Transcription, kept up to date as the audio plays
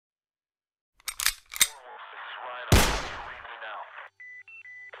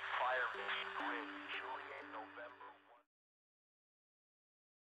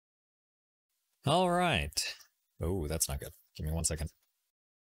All right. Oh, that's not good. Give me 1 second.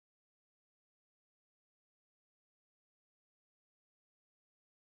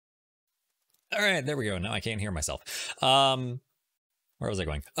 All right, there we go. Now I can't hear myself. Where was I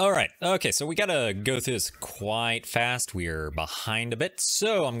going? All right. Okay, so we gotta go through this quite fast. We're behind a bit,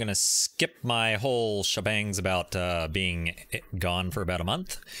 so I'm gonna skip my whole shebangs about being gone for about a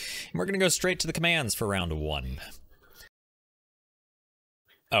month. And we're gonna go straight to the commands for round 1.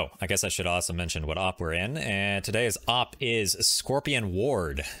 Oh, I guess I should also mention what op we're in. And today's op is Scorpion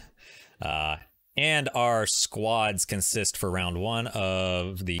Ward. And our squads consist for round 1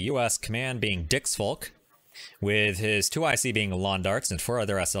 of the US command being Dixfolk, with his 2 IC being Lawn Darts and 4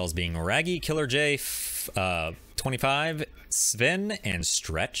 other SLs being Raggy, Killer J, 25, Sven, and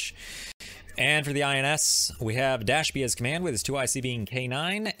Stretch. And for the INS, we have Dashby as command with his 2 IC being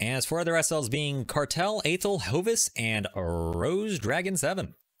K9, and his 4 other SLs being Cartel, Aethel, Hovis, and Rose Dragon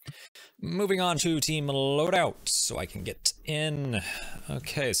 7. Moving on to team loadout, so I can get in.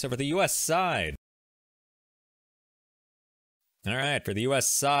 Okay, so for the US side. All right, for the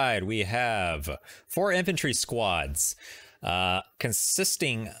US side, we have 4 infantry squads,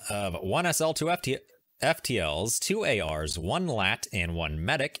 consisting of 1 SL, 2 FTLs, 2 ARs, 1 LAT, and 1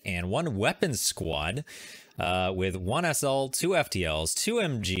 medic, and 1 weapons squad, with 1 SL, 2 FTLs, 2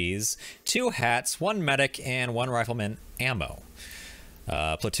 MGs, 2 hats, 1 medic, and 1 rifleman ammo.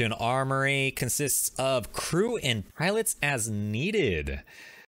 Platoon armory consists of crew and pilots as needed.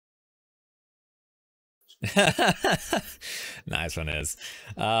 Nice one is.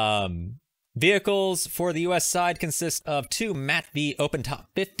 Vehicles for the US side consist of 2 MAT-V open-top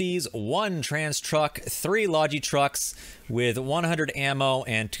 50s, 1 trans truck, 3 Logi trucks with 100 ammo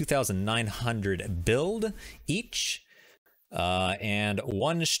and 2,900 build each, and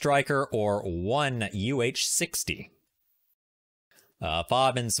 1 striker or 1 UH-60.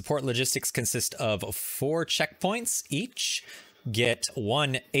 FOB and support logistics consist of 4 checkpoints each. Get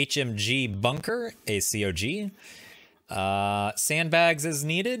 1 HMG bunker, a COG. Sandbags as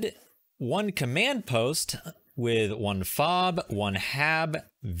needed. 1 command post with 1 FOB, 1 HAB,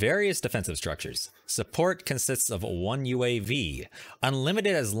 various defensive structures. Support consists of 1 UAV.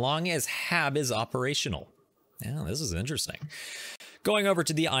 Unlimited as long as HAB is operational. Yeah, this is interesting. Going over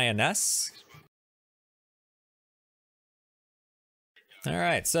to the INS. All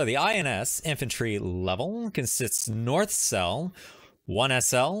right, so the INS infantry level consists North Cell, 1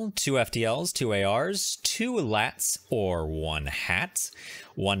 SL, 2 FTLs, 2 ARs, 2 LATs or 1 hat,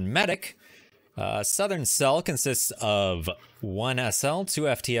 1 medic. Southern Cell consists of 1 SL, 2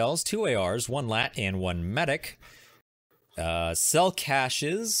 FTLs, 2 ARs, 1 LAT, and 1 medic. Cell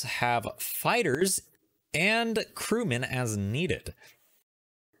caches have fighters and crewmen as needed.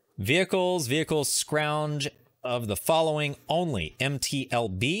 Vehicles scrounge of the following only: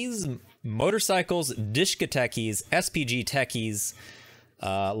 MTLBs, motorcycles, Dishka techies, SPG techies,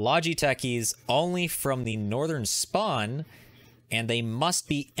 Logi techies, only from the northern spawn, and they must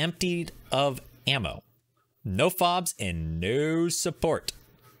be emptied of ammo. No FOBs and no support.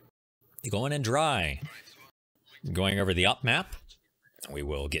 Going in dry. Going over the op map, we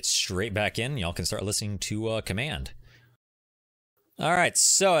will get straight back in. Y'all can start listening to command. All right,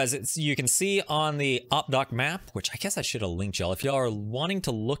 so as you can see on the OpDoc map, which I guess I should have linked y'all. If y'all are wanting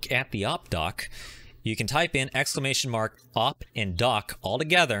to look at the OpDoc, you can type in !op and doc all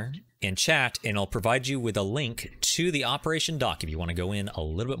together in chat, and it'll provide you with a link to the operation doc if you want to go in a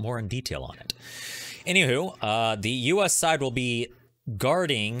little bit more in detail on it. Anywho, the US side will be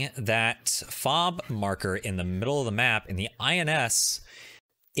guarding that FOB marker in the middle of the map, and the INS,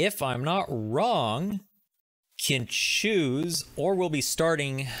 if I'm not wrong, can choose, or will be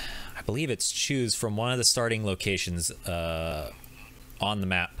starting, I believe it's choose from one of the starting locations on the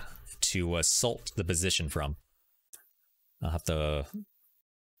map to assault the position from. I'll have to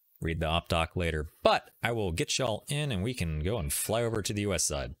read the OpDoc later, but I will get y'all in and we can go and fly over to the US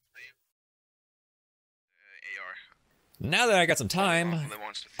side. Now that I got some time,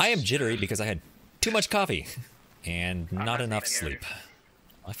 I am jittery because I had too much coffee and not enough sleep.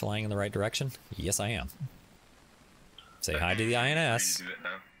 Am I flying in the right direction? Yes, I am. Say hi to the INS.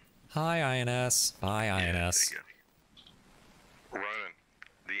 Hi, INS. Hi, INS. Ronan,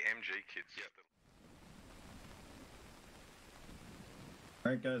 the MG kids.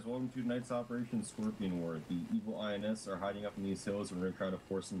 Alright guys, welcome to tonight's Operation Scorpion War. The evil INS are hiding up in these hills and we're going to try to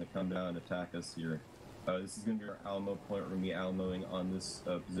force them to come down and attack us here. This is going to be our Alamo point. We're going to be Alamoing on this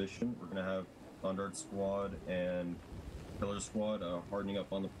position. We're going to have Thundart Squad and Killer Squad hardening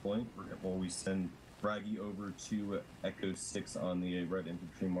up on the point while we send Braggy over to Echo 6 on the red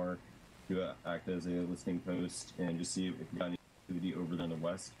infantry mark to act as a listening post and just see if we got any activity over there in the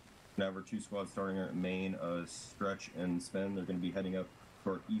west. Now have our 2 squads starting at main, stretch and spin. They're going to be heading up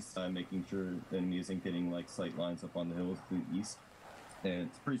toward east side, making sure the enemy isn't getting like sight lines up on the hills to the east. And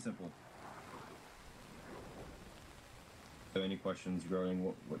it's pretty simple. So any questions regarding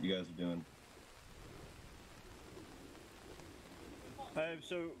what you guys are doing?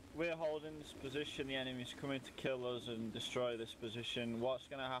 So we're holding this position, the enemy's coming to kill us and destroy this position. What's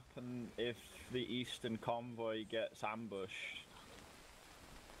going to happen if the eastern convoy gets ambushed?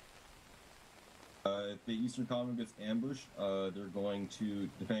 If the eastern convoy gets ambushed, they're going to,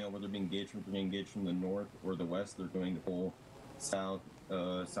 depending on whether they're being engaged, if they're being engaged from the north or the west, they're going to pull south,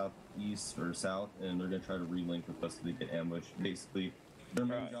 southeast or south, and they're going to try to relink with us so they get ambushed. Basically, their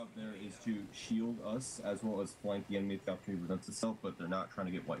main job there is to shield us as well as flank the enemy if the opportunity presents itself, but they're not trying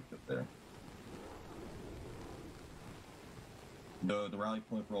to get wiped up there. The rally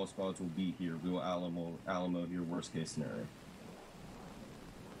point for all squads will be here. We will Alamo here, worst case scenario.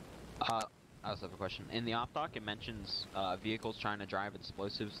 I also have a question. In the op doc, it mentions vehicles trying to drive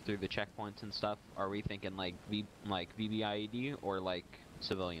explosives through the checkpoints and stuff. Are we thinking like VBIED or like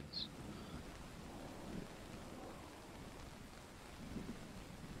civilians?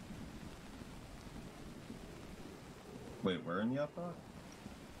 Wait, where in the op doc?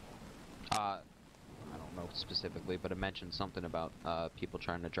 I don't know specifically, but it mentioned something about people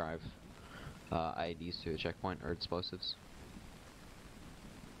trying to drive IEDs to a checkpoint or explosives.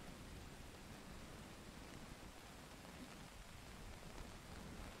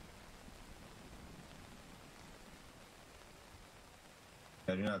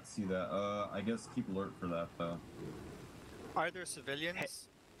 I do not see that. I guess keep alert for that, though. Are there civilians?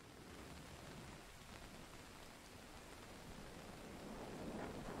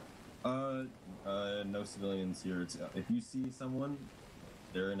 No civilians here. If you see someone,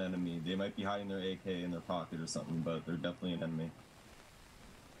 they're an enemy. They might be hiding their AK in their pocket or something, but they're definitely an enemy.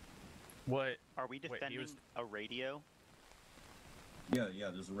 What? Are we defending a radio? Yeah,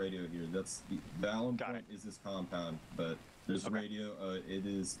 there's a radio here. That's the Allen point is this compound, but there's a radio. It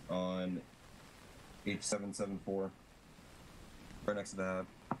is on H774, right next to the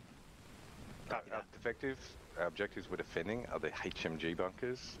hab. Defective. Our objectives we're defending are the HMG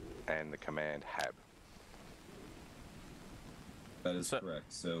bunkers and the command hab. That is correct.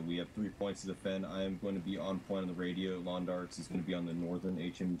 So we have 3 points to defend. I am going to be on point on the radio. Londarks is going to be on the northern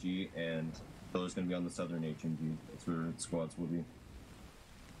HMG, and Pillar's going to be on the southern HMG. That's where squads will be.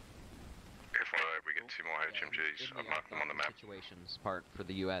 FYI, we get 2 more HMGs. I've marked them on the map. Situations part for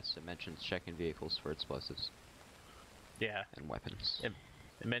the U.S. It mentions checking vehicles for explosives. Yeah. And weapons. It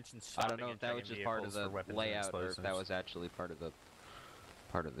mentions. I don't know if that was just part of the layout or if that was actually part of the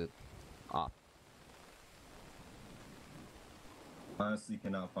op. Honestly,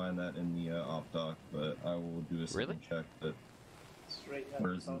 cannot find that in the op doc, but I will do a second check. But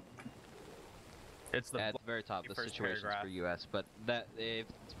where is it? It's at the very top. The situations for U.S. But that if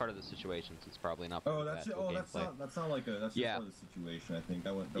it's part of the situations, it's probably not. Oh, that's not like a. That's just part of the situation. I think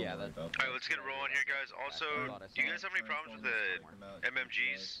I went. Don't worry about that. All right, let's get it rolling here, guys. Also, do you guys have any problems with the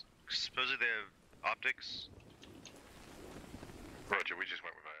MMGs? Supposedly they have optics. Roger, we just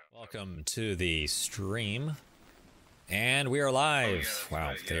went with that. Welcome to the stream. And we are live.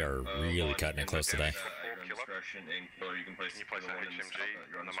 Wow, they are really cutting it close today.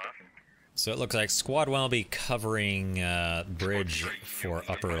 So it looks like Squad 1 will be covering bridge for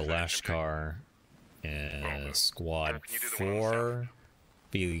Upper Lashkar. Squad 4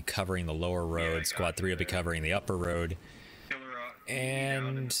 be covering the lower road. Squad 3 will be covering the upper road.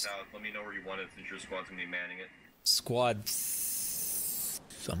 And let me know where you want it since your squad's gonna be manning it. Squad,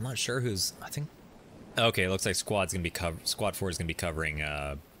 I'm not sure who's. I think. Okay, it looks like Squad 4 is gonna be covering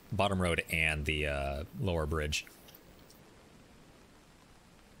bottom road and the lower bridge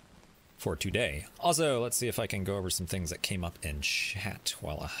for today. Also, let's see if I can go over some things that came up in chat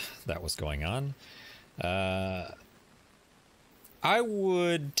while that was going on. I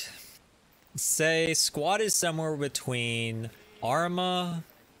would say Squad is somewhere between Arma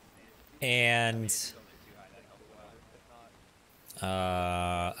and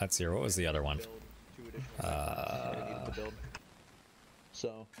let's see, what was the other one?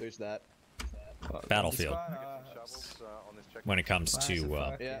 So there's that. Battlefield. When it comes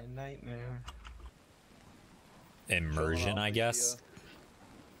to immersion, I guess.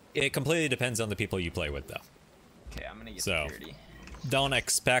 It completely depends on the people you play with, though. Okay, I'm gonna get so security. Don't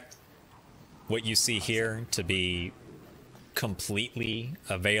expect what you see here to be completely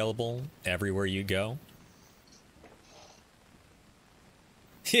available everywhere you go.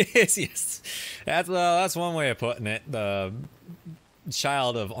 yes. That's one way of putting it. The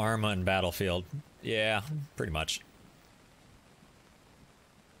child of Arma and Battlefield. Yeah, pretty much.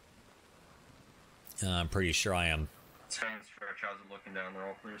 I'm pretty sure I am Looking down, they're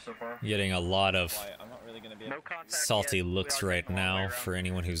all clear so far. getting a lot of I'm not really gonna be salty looks right now for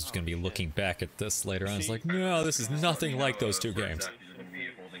anyone who's going to be looking back at this later on. It's like, no, this is nothing like those two games. You're going to be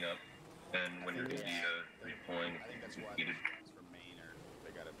holding up, and when you're going to be redeploying, if needed.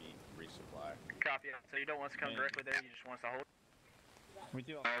 They gotta be resupply. Copy. So you don't want us to come directly there. You just want us to hold. We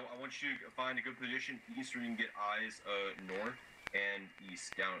do. I want you to find a good position east where you can get eyes north and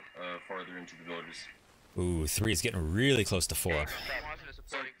east down farther into the villages. Ooh, 3 is getting really close to 4.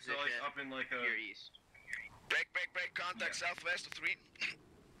 So like up in like a... east. Break, contact southwest of 3.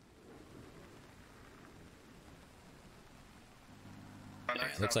 Yeah,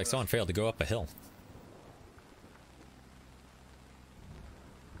 it looks like someone failed to go up a hill.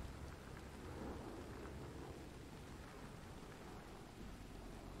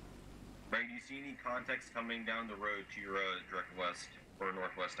 Frank, do you see any contacts coming down the road to your direct west, or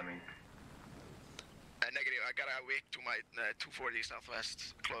northwest, I mean? Negative, I got a wake to my 240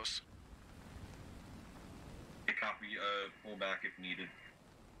 southwest, close. Copy, pull back if needed.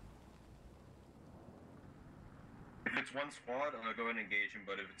 If it's one squad, go ahead and engage him,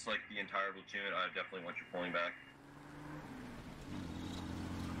 but if it's like the entire platoon, I definitely want you pulling back.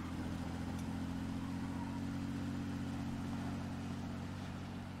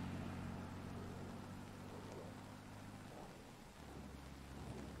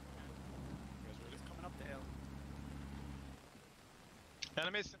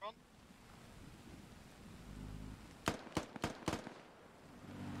 Enemies on.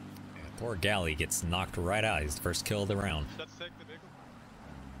 Poor Galley gets knocked right out. He's the first kill of the round. Let's take the vehicle.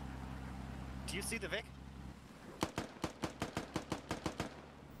 Do you see the Vic?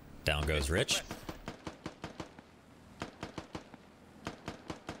 Down goes Rich.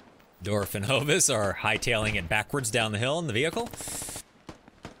 Dorf and Hovis are hightailing it backwards down the hill in the vehicle.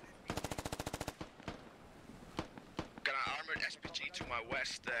 Got an armored SPG to my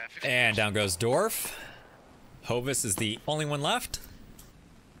west. And down goes Dorf. Hovis is the only one left.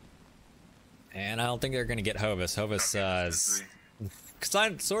 And I don't think they're going to get Hovis. Hovis is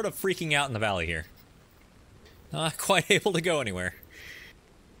sort of freaking out in the valley here. Not quite able to go anywhere.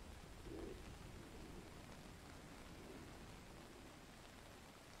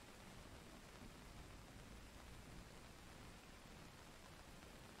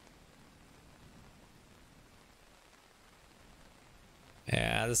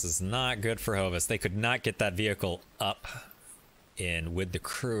 Yeah, this is not good for Hovis. They could not get that vehicle up in with the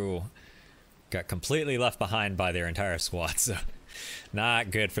crew. Got completely left behind by their entire squad, so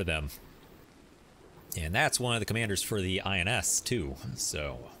not good for them. And that's one of the commanders for the INS, too.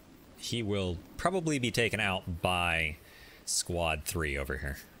 So he will probably be taken out by Squad 3 over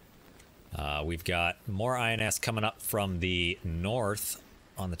here. We've got more INS coming up from the north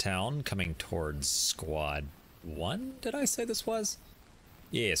on the town, coming towards Squad 1, did I say this was?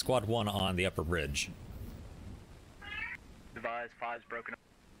 Yeah, Squad 1 on the upper bridge. Devise 5's broken up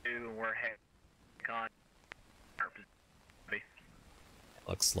 2 and we're heading on.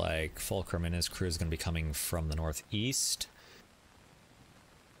 Looks like Fulcrum and his crew is going to be coming from the northeast.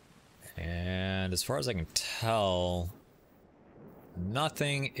 And as far as I can tell,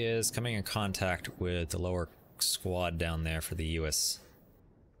 nothing is coming in contact with the lower squad down there for the US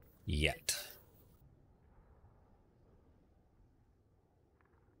yet.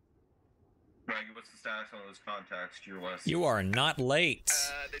 Maggie, what's the status on those contacts to your west? You are not late.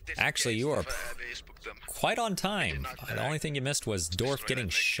 Actually, you are quite on time. The only thing you missed was Dorf getting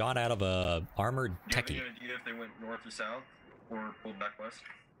shot out of a armored techie. Do you have any idea if they went north or south, or pulled back west?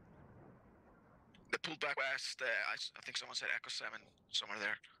 They pulled back west. I think someone said Echo 7, somewhere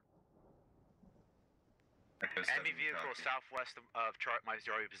there. Enemy vehicle southwest of my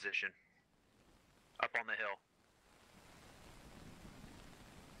 0 position. Up on the hill.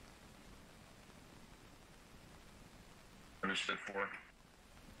 Understood 4.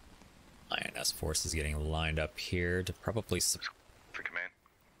 INS force is getting lined up here to probably For command.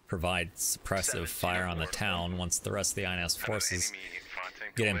 provide suppressive fire on the town once the rest of the INS forces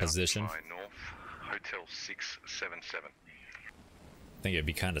get in position. North, Hotel 677. I think it'd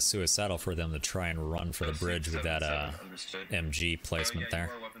be kind of suicidal for them to try and run for the bridge with that MG placement there.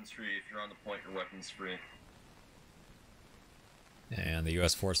 You are weapons free. If you're on the point, you're weapons free. And the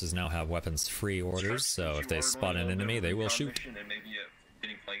US forces now have weapons-free orders, so if they spot an enemy, they will shoot. And maybe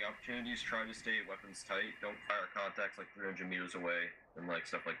getting flank opportunities, try to stay weapons tight. Don't fire contacts like 300 meters away and like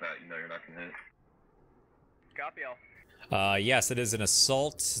stuff like that. You know you're not gonna hit. Copy all. Yes, it is an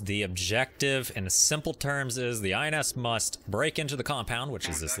assault. The objective, in simple terms, is the INS must break into the compound, which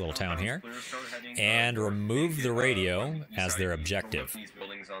is this little town here, and remove the radio as their objective.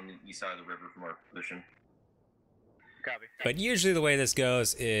 things on the east side of the river from our position. Copy. But usually the way this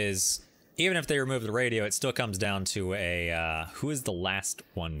goes is, even if they remove the radio, it still comes down to a, who is the last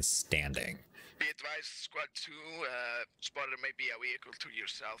one standing? Be advised, Squad 2, spotted maybe a vehicle to your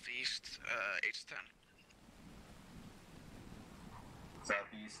southeast, H10.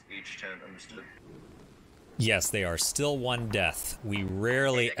 Southeast, H10, understood. Yes, they are still one death. We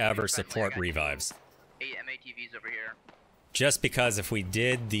rarely ever support revives. 8 MATVs over here. Just because if we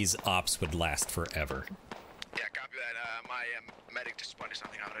did, these ops would last forever. Yeah, copy that. My medic just spotted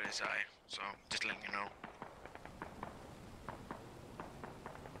something out of his eye, so just letting you know.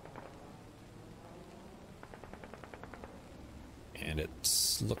 And it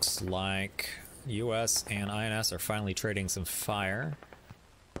looks like US and INS are finally trading some fire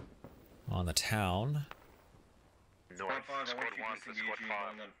on the town. Squad 5, I want you to disengage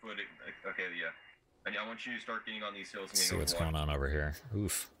along on foot. Okay, yeah. And I want you to start getting on these hills. Let's see what's going on over here.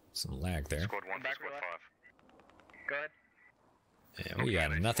 Oof, some lag there. Squad 1 to Squad 5. Go ahead. Yeah, we got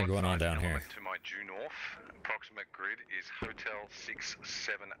nothing going on down here. To my due north, approximate grid is Hotel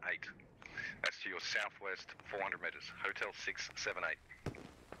 678. That's to your southwest, 400 meters. Hotel 678.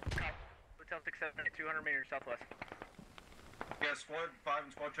 Hotel 678, 200 meters southwest. Yeah, Squad 5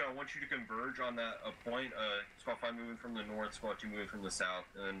 and Squad 2, I want you to converge on that point. Squad 5 moving from the north, Squad 2 moving from the south,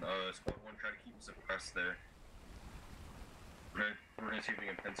 and Squad 1 try to keep them suppressed there. We're gonna see if we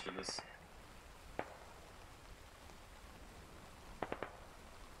can pincer this.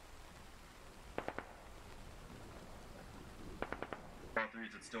 Squad 3,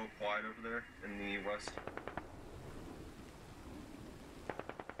 is it still quiet over there in the west?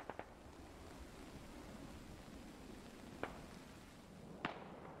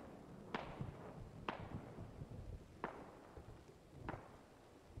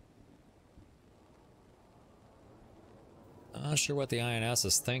 Not sure what the INS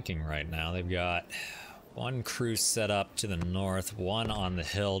is thinking right now. They've got one crew set up to the north, one on the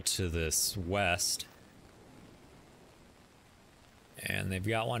hill to this west. And they've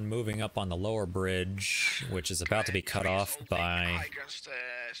got one moving up on the lower bridge, which is about to be cut off by Just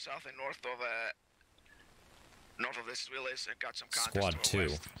south and north of this village, got some Squad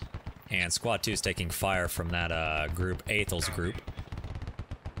 2. And Squad 2 is taking fire from that group, Athel's group.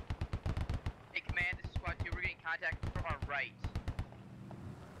 Hey, command, this is Squad 2. We're getting contact from our right.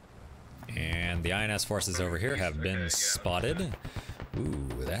 And the INS forces over here have been spotted. Ooh,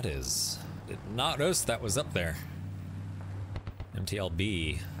 that is... Did not notice that was up there.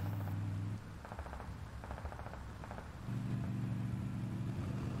 MTLB.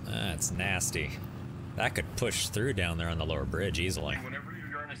 That's nasty. That could push through down there on the lower bridge easily. Whenever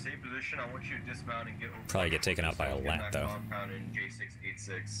you're in a safe position, I want you to dismount and get over. Probably get taken out by a lat, though. Compound in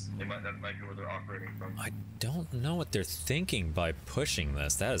J686. That might be where they're operating from. I don't know what they're thinking by pushing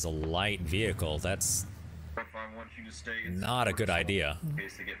this. That is a light vehicle. That's not a good idea. In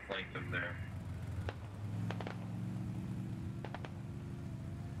case they get flanked up there.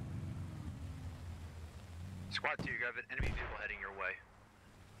 Squad 2, you have an enemy vehicle heading your way.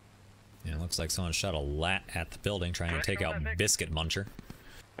 Yeah, looks like someone shot a lat at the building trying to take out Biscuit Muncher.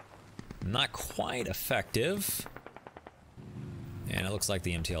 Not quite effective. And it looks like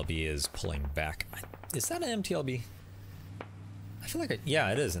the MTLB is pulling back. Is that an MTLB? I feel like yeah,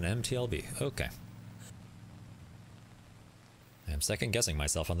 it is an MTLB. Okay. I'm second guessing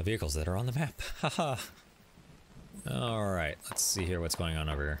myself on the vehicles that are on the map. Haha. Alright, let's see here what's going on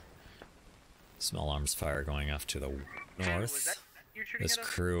over here. Small arms fire going off to the north. This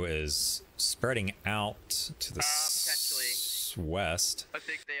crew is spreading out to the west. I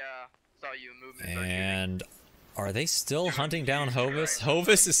think they saw you moving. And are they still hunting down Hovis?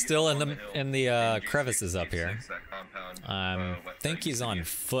 Hovis is still in the crevices up here. I think he's on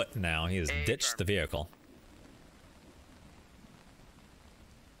foot now. He has ditched the vehicle.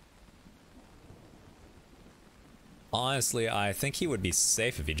 Honestly, I think he would be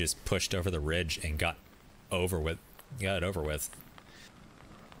safe if he just pushed over the ridge and got it over with.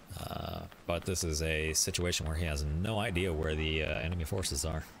 But this is a situation where he has no idea where the enemy forces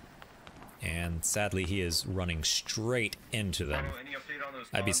are. And sadly, he is running straight into them.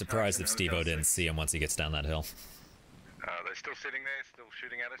 I'd be surprised if Steve-O didn't see him once he gets down that hill. They're still sitting there, still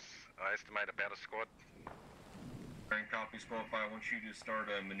shooting at us. I estimate about a squad. Grand copy, Squad 5. I want you to start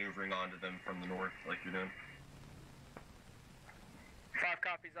maneuvering onto them from the north, like you're doing. 5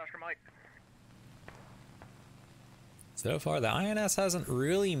 copies, Oscar Mike. So far, the INS hasn't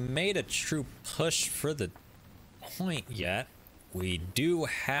really made a true push for the point yet. We do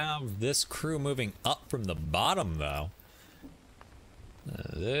have this crew moving up from the bottom, though.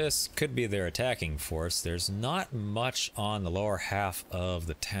 This could be their attacking force. There's not much on the lower half of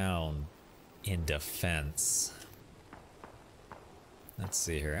the town in defense. Let's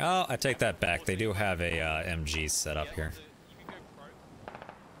see here. Oh, I take that back. They do have a MG set up here.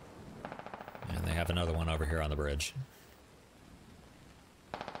 And they have another one over here on the bridge.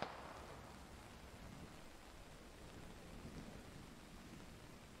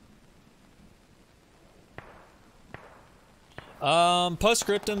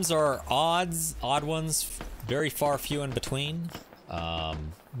 Postscriptums are odd ones, very far few in between.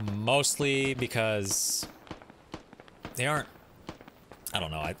 Mostly because they aren't, I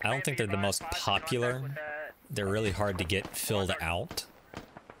don't know, I don't think they're the most popular. They're really hard to get filled out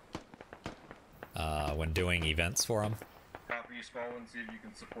when doing events for them. Copy, Small One, see if you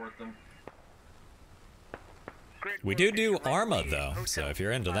can support them. We do Arma though, so if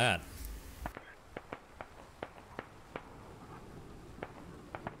you're into that.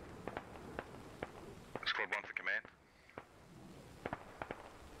 Squad 1 for command.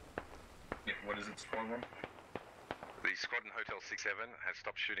 Yeah, what is it, Squad 1? The squad in Hotel 6-7 has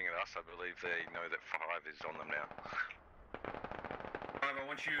stopped shooting at us. I believe they know that 5 is on them now. I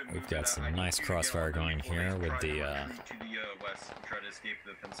want you to We've got some nice crossfire going here with the to the west and try to escape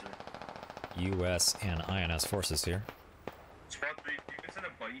the pincer. US and INS forces here. Squad 3, you can send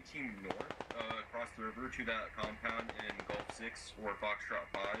a buddy team north across the river to that compound in Gulf 6 or Foxtrot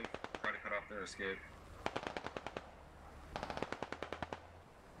 5. Try to cut off their escape.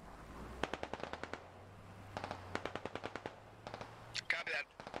 Copy that.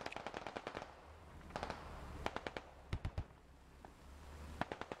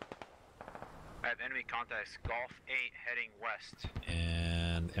 I have enemy contacts. Golf 8 heading west.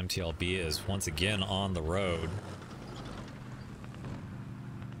 And MTLB is once again on the road.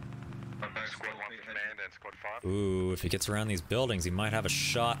 Squad 1 for command and Squad 5. Ooh, if he gets around these buildings, he might have a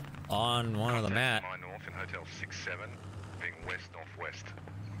shot on one of the mat. My north in Hotel 6-7, being west-northwest.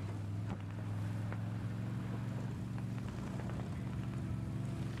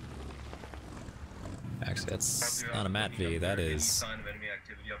 Actually, that's not a mat V, that is... Sign of enemy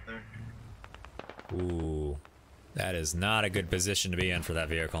activity up there. Ooh, that is not a good position to be in for that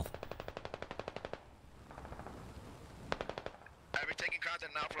vehicle. We're taking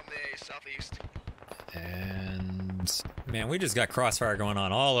contact now from the southeast. And man, we just got crossfire going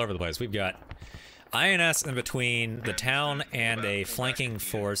on all over the place. We've got INS in between the town and a flanking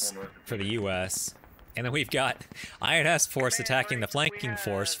force for the US. And then we've got INS force attacking the flanking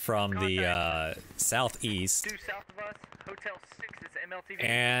force from the southeast. Due south of us, Hotel 6 is MLTV.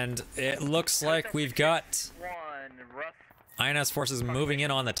 And it looks like we've got INS forces moving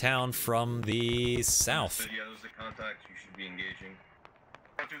in on the town from the south. Yeah, those are contacts you should be engaging.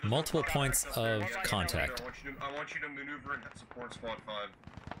 Multiple points of contact. I want you to maneuver and support Squad 5.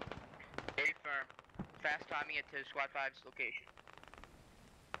 A firm. Fast timing it to Squad 5's location.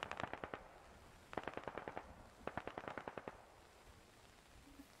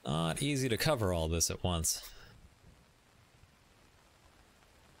 Not easy to cover all this at once.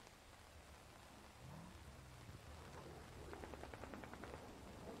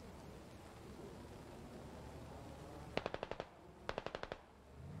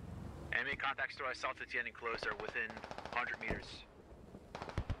 Enemy contacts to our south at the ending close are within 100 meters.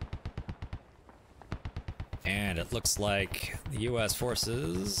 And it looks like the US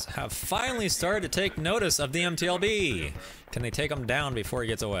forces have finally started to take notice of the MTLB. Can they take him down before he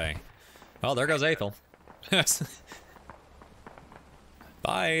gets away? Well, there goes Aethel.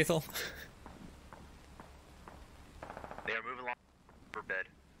 Bye, Aethel. They are moving along for bed.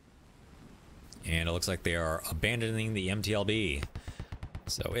 And it looks like they are abandoning the MTLB.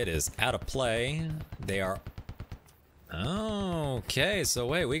 So it is out of play. They are... Okay, so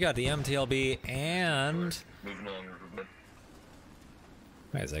wait, we got the MTLB and... Moving along riverbed.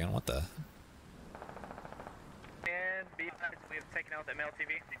 Wait a second, what the... And we have taken out the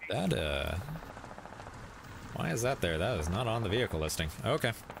MLTV. That, why is that there? That is not on the vehicle listing.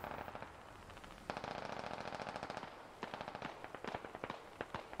 Okay.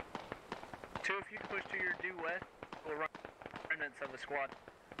 Two, if you can push to your due west, we'll run remnants of the squad.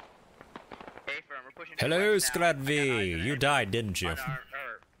 A firm, we're pushing due Hello, west now. Scrat V. You died, didn't you? On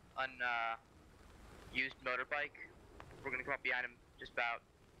our, used motorbike. We're gonna come up behind him just about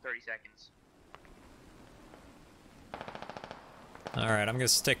 30 seconds. Alright, I'm gonna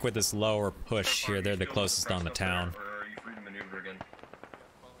stick with this lower push here. They're the closest on the town. Or are you free to maneuver again?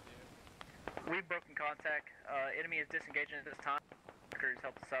 We've broken contact. Enemy is disengaging at this time. Crews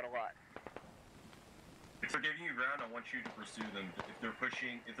helped us out a lot. If they're giving you ground, I want you to pursue them. If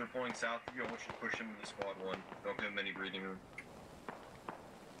they're pulling south of you, I want you to push them into Squad 1. Don't give them any breathing room.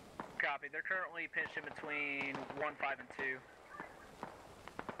 Copy. They're currently pinched in between 1, 5, and 2.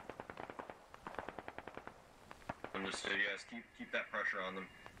 Understood. Yes, keep that pressure on them.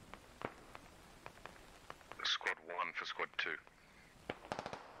 Squad 1 for Squad 2.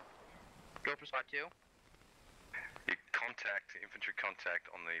 Go for Squad 2. You infantry contact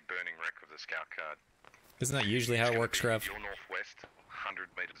on the burning wreck of the scout card. Isn't that usually how it works, Trev? Your northwest, 100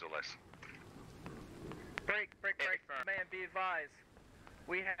 meters or less. Break. Man, be advised.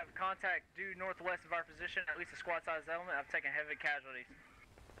 We have contact due northwest of our position, at least a squad-sized element. I've taken heavy casualties.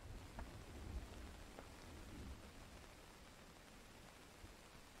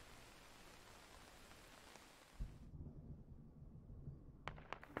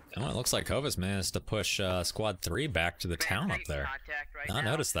 Oh, it looks like Hovis managed to push Squad 3 back to the town up there. I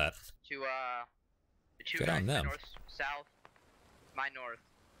noticed that. To the two Good guys on them. north, south, my north.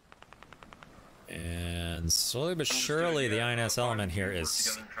 And slowly but surely, the INS element here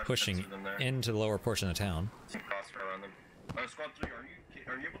is pushing into the lower portion of town. Crossfire on them. Squad 3,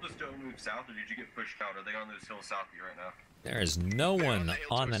 are you able to still move south, or did you get pushed out? Are they on those hills south of you right now? There is no one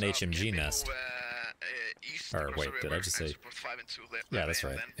on that HMG nest. Or wait, did I just say? Yeah, that's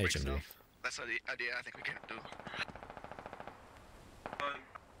right, HMG. That's the idea I think we can do.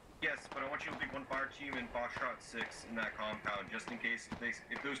 Yes, but I want you to leave one fire team in Foxtrot 6 in that compound, just in case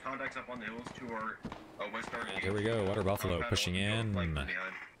if those contacts up on the hills to our west are. Here we go, Water Buffalo pushing in.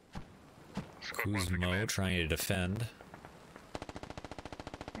 Kuzmo trying to defend.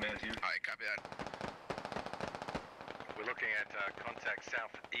 Alright, copy that. We're looking at contact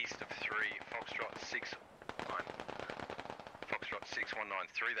southeast of 3, Foxtrot 619. Foxtrot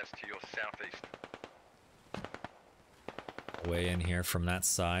 6193, that's to your southeast. Way in here from that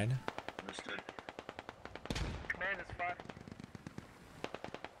side. Understood. Command is 5.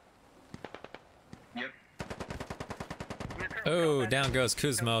 Yep. Oh, down goes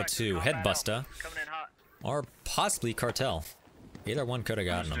Kuzmo to Headbuster. Coming in hot. Or possibly Cartel. Either one could have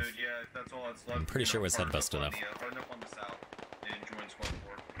gotten him. Yeah, that's all that's left. I'm pretty sure it was Headbuster though. Harden up on the south and join Squad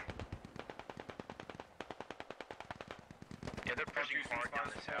 4. Yeah, they're pushing hard down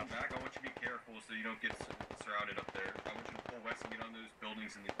the south. Back, I want you to be careful so you don't get surrounded up there. I want you to pull west and get on those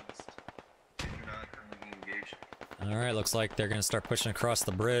buildings in the east. If you're not currently engaged. Alright, looks like they're gonna start pushing across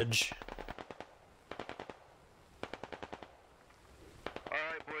the bridge.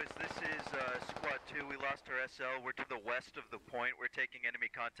 Alright boys, this is Squad 2. We lost our SL. We're to the west of the point. We're taking enemy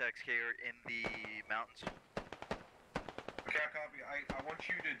contacts here in the mountains. Okay, copy. I want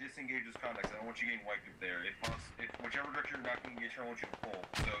you to disengage those contacts. I don't want you getting wiped up there. If whichever direction you're not getting engaged from, I want you to pull.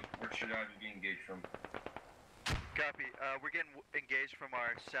 So where should I be engaged from? Copy. We're getting engaged from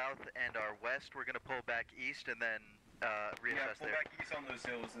our south and our west. We're going to pull back east and then reassess pull back east on those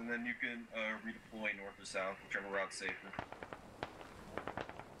hills, and then you can redeploy north or south, whichever route's safer.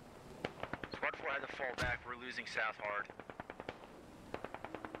 Squad 4 had to fall back. We're losing south hard.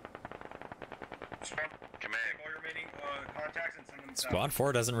 Command. Take all your remaining contacts and send them south. Squad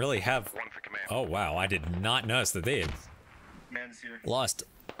 4 doesn't really have... One for command. Oh wow, I did not notice that they had Command's here. lost...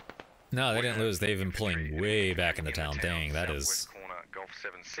 No, they didn't lose. They've been pulling way back into town. Dang, that is... Southwest corner, Golf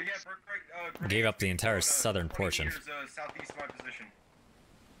 76. Gave up the entire southern portion. Southeast of my position.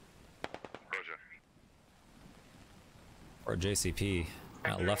 Roger. Or JCP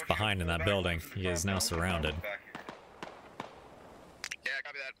got left behind in that building. He is now surrounded. Yeah,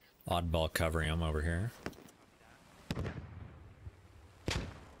 copy that. Oddball covering him over here.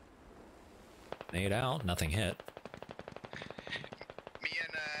 Nade out, nothing hit. Me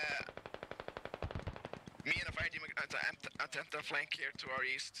and a fire team attempt to flank here to our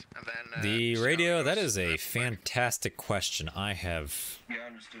east, and then The radio, that is a fantastic question. I have... Yeah,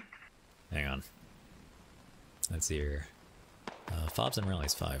 understood. Hang on. Let's see here. Fobs and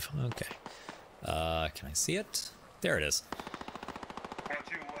rallies 5. Okay. Can I see it? There it is.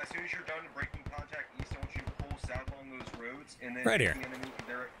 As soon as you're done breaking contact east, I want you to pull south along those roads, and then Right here. the enemy,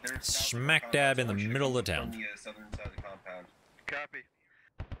 they're Smack dab in the middle of the town. From the southern side of the compound. Copy.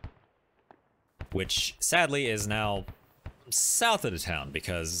 Which, sadly, is now south of the town,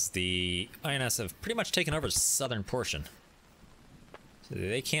 because the INS have pretty much taken over the southern portion. So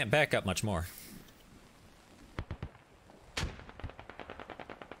they can't back up much more.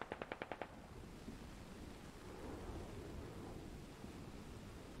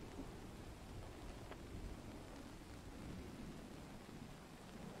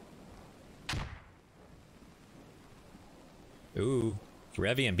 Ooh,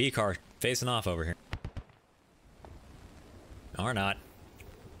 Revy and B-Car facing off over here. Or not.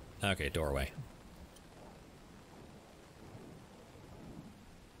 Okay, doorway.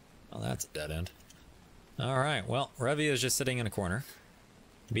 Oh, that's a dead end. Alright, well, Revy is just sitting in a corner.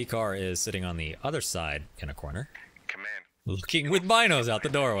 B-car is sitting on the other side in a corner. Command. Looking with binos out the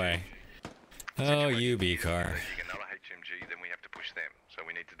doorway. Oh, you B-car. Another HMG, then we have to push them. So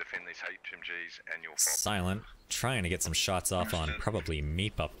we need to defend these HMGs and your Silent, trying to get some shots off on probably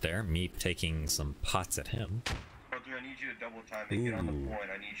Meep up there. Meep taking some pots at him. Brother, I need you to double time and get on the point.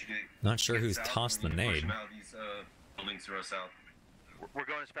 I need you to. Not sure who's tossed the nade. Push out these buildings to our south. We're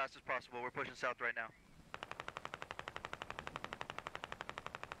going as fast as possible. We're pushing south right now.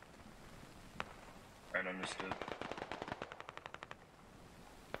 Right, understood.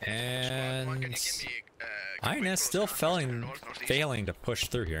 And INS still failing to push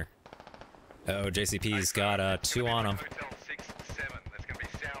through here. Oh, JCP's got 2 on him. Hotel 6-7. That's going to be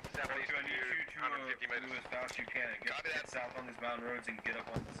south, southeast of you, 150 meters. Move as fast as you can. Get south on these mountain roads and get up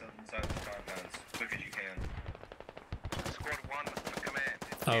on the southern side of the compound as quick as you can. Squad 1 for command.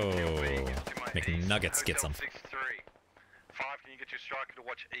 Oh, McNuggets gets him. 6-3. 5, can you get your striker to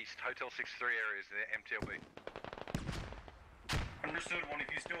watch east? Hotel 6-3 areas, they're MTLB. Understood. One, if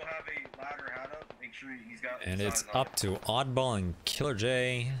you still have a ladder hat up, make sure he's got. And it's up to Oddball and Killer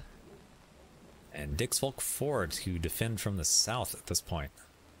J and Dixfolk Ford to defend from the south at this point.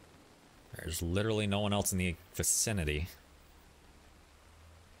 There's literally no one else in the vicinity.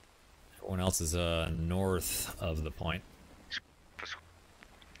 Everyone else is north of the point.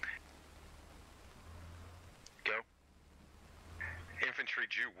 Go. Infantry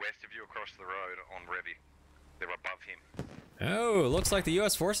due west of you across the road on Revy. They're above him. Oh, looks like the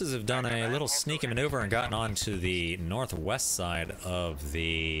U.S. forces have done a little sneaky maneuver and gotten onto the northwest side of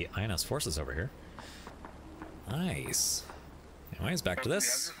the INS forces over here. Nice. Anyways, back to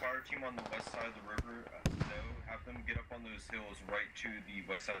this. Have your fire team on the west side of the river. Have them get up on those hills right to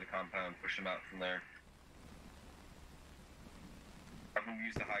the west side of the compound. Push them out from there. Have them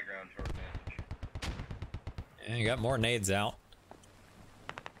use the high ground to our advantage. And you got more nades out.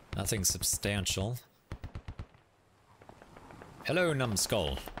 Nothing substantial. Hello,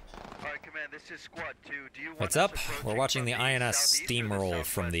 Numbskull. Alright, Command, this is Squad 2. Do you want What's up? We're watching the INS steamroll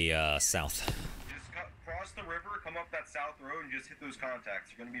from the south. Just cross the river, come up that south road, and just hit those contacts.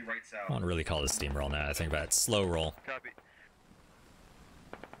 You're going to be right south. I don't really call it steamroll now. I think about it. Slow roll. Copy.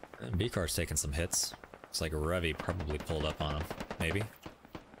 And B-car's taking some hits. Looks like Revy probably pulled up on him. Maybe.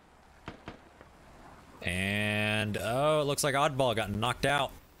 And, oh, it looks like Oddball got knocked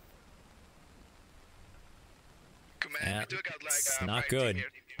out. Command, we do got like it's a not fire good. team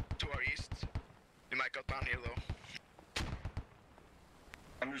here to our east. We might go down here though.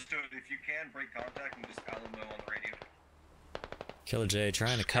 Understood. If you can, break contact and just Alamo on the radio. Killer J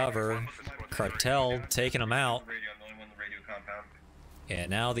trying to cover. Cartel taking him out. I'm the only one on the radio compound. And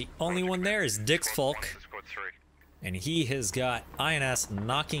now the only one there is Dixfolk. And he has got INS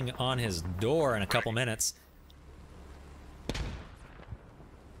knocking on his door in a couple minutes.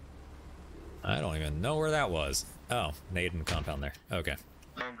 I don't even know where that was. Oh, nade in compound there. Okay.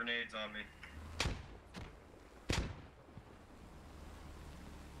 Throwing grenades on me.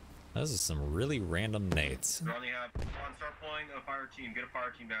 Those are some really random nades. You only have. Come on, start pulling a fire team. Get a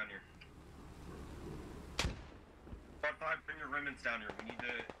fire team down here. Squad 5, bring your remnants down here. We need to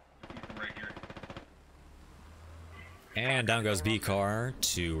keep them right here. And down goes B-car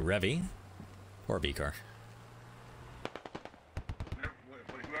to Revy. Poor B-car.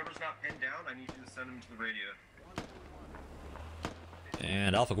 Whoever's not pinned down, I need you to send them to the radio.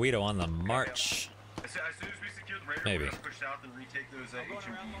 And Alpha Guido on the march. As soon as we secure the radio, Maybe. we're going to push south and retake those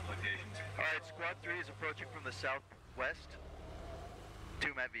HMP locations. Alright, Squad 3 is approaching from the southwest. 2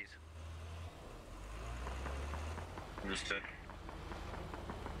 MEVs. Understood.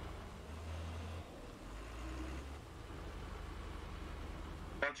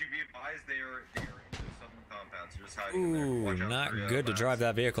 Don't you be advised they are in the southern compounds. They're just hiding in there. Ooh, Watch out not for good to labs. drive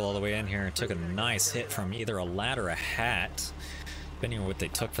that vehicle all the way in here. It took a nice hit from either a lat or a hat, depending on what they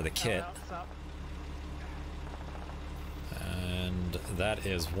took for the kit. And that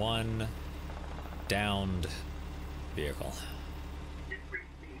is one downed vehicle.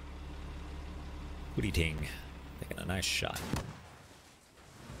 Hootie ting. Taking a nice shot.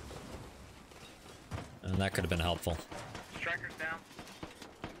 And that could have been helpful. Striker's down.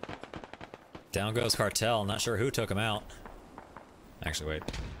 Down goes Cartel. Not sure who took him out. Actually, wait. I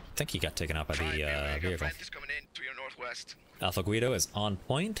think he got taken out by the vehicle. Is coming in to your northwest. Alpha Guido is on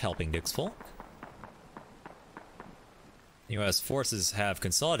point, helping Dixfolk. U.S. forces have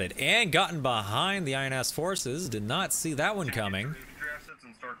consolidated and gotten behind the INS forces. Did not see that one coming.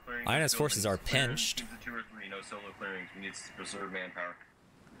 INS forces are pinched. No solo clearings. We need to preserve manpower.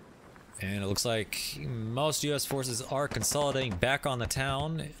 And it looks like most U.S. forces are consolidating back on the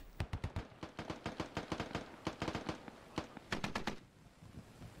town.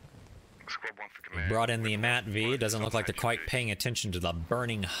 brought in the Mat V. Doesn't look like they're quite paying attention to the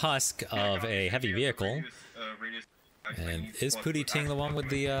burning husk of a heavy vehicle. And is Pootie Ting the one with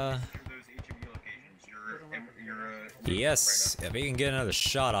the, Yes, if he can get another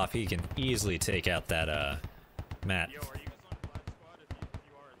shot off, he can easily take out that, Mat. Yo, are you guys on Flag Squad? If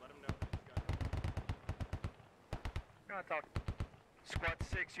you are, let them know that you got it. Squad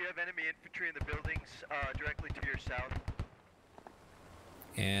 6, you have enemy infantry in the buildings directly to your south.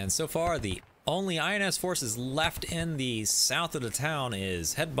 And so far, the only INS forces left in the south of the town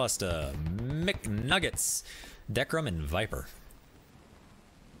is Headbuster, McNuggets, Decrum, and Viper.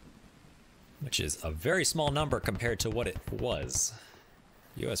 Which is a very small number compared to what it was.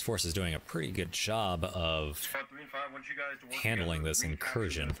 U.S. forces doing a pretty good job of handling this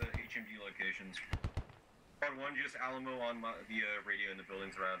incursion. HMG locations. Squad 1, just Alamo on the radio in the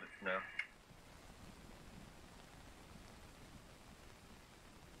buildings around it for now.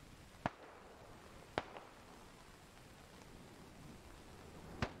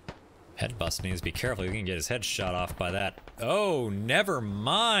 Headbust needs to be careful. He can get his head shot off by that. Oh, never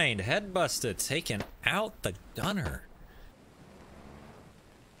mind. Headbuster taking out the gunner.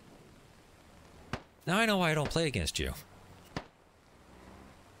 Now I know why I don't play against you.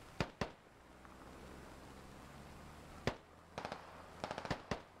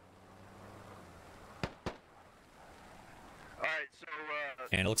 Alright, so,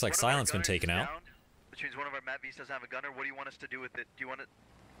 and it looks like Silent's been taken out. Which means one of our Mat Vs doesn't have a gunner. What do you want us to do with it? Do you want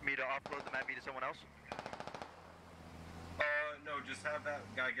me to offload the Mat V to someone else? No, just have that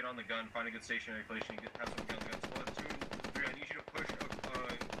guy get on the gun, find a good stationary place, and have some gun guns. Squad 2, 3, I need you to push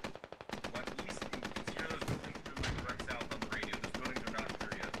what east and secure those buildings through like direct south on the radio. Those buildings are not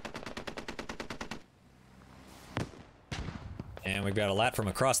clear yet. And we've got a lat from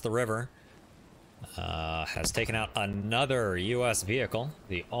across the river. Has taken out another U.S. vehicle.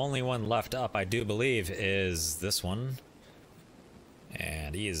 The only one left up, I do believe, is this one.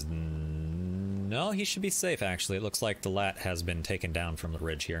 And he is... No, he should be safe, actually. It looks like the lat has been taken down from the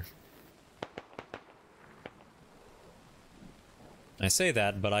ridge here. I say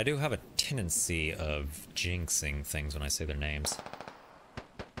that, but I do have a tendency of jinxing things when I say their names.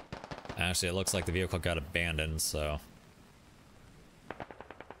 Actually, it looks like the vehicle got abandoned, so...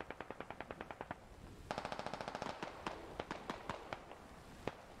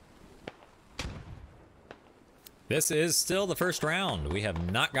 This is still the first round. We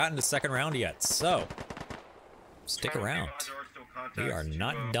have not gotten to second round yet, so stick around. We are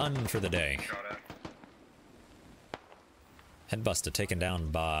not done for the day. Headbuster taken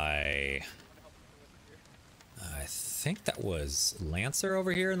down by... I think that was Lancer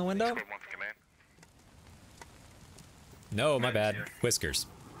over here in the window? No, my bad. Whiskers.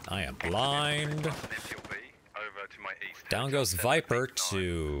 I am blind. Down goes Viper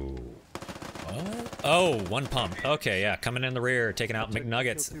to... Oh, one pump. Okay, yeah, coming in the rear, taking out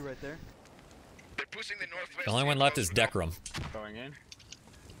McNuggets. The only one left is Decrum. Going in.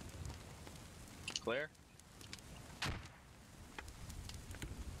 Clear.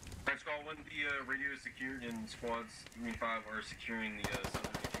 Alright, Squad 1, the radio is secured and squads 3 and 5 are securing the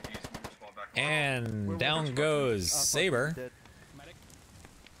southern HMGs. Move squad back. And down goes Saber.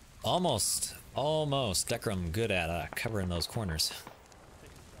 Almost. Decrum good at covering those corners.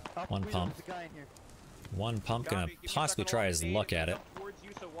 One pump. One pump, gonna possibly try his luck at it. Towards you,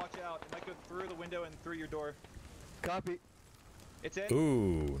 so watch out. It might go through the window and through your door. Copy. It's in.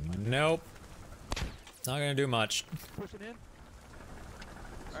 Ooh, nope. Not gonna do much. Pushing in.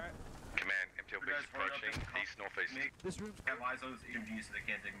 Alright. Command, MTLB is approaching east northeast. This room's have eyes on those HMGs so they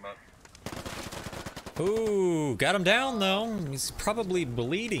can't dig them up. Ooh, got him down though. He's probably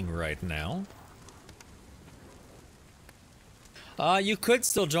bleeding right now. You could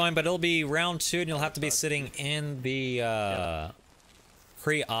still join, but it'll be round 2 and you'll have to be sitting in the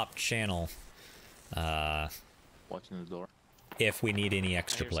pre-op channel. Watching the door. If we need any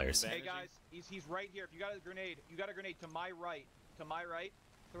extra players. Hey guys, he's right here. If you got a grenade, to my right. To my right.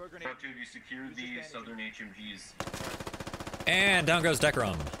 Throw a grenade. Squad 2, you secure the southern HMGs. And down goes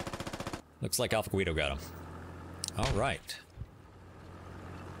Decrum. Looks like Alpha Guido got him. Alright.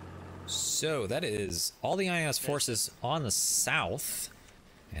 So that is all the INS forces on the south.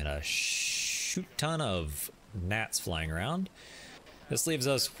 And a shoot ton of gnats flying around. This leaves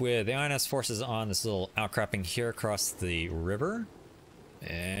us with the INS forces on this little outcropping here across the river.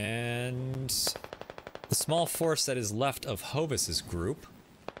 And the small force that is left of Hovis's group.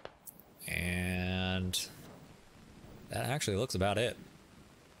 And that actually looks about it.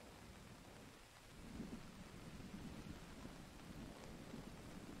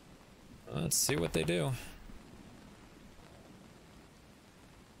 Let's see what they do.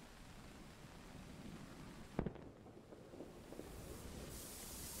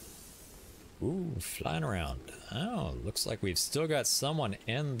 Flying around. Oh, looks like we've still got someone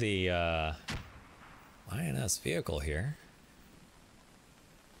in the INS vehicle here.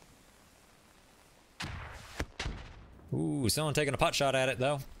 Ooh, someone taking a pot shot at it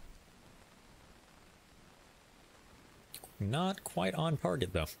though. Not quite on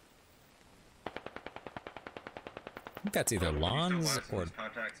target though. I think that's either Lons or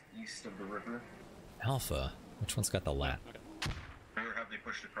contacts east of the river. Alpha. Which one's got the lat? Or have they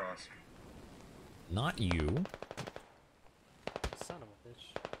pushed across? Not you. Son of a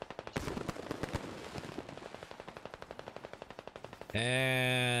bitch.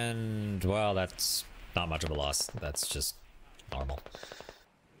 And well, that's not much of a loss. That's just normal.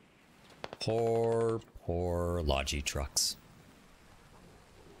 Poor Logi trucks.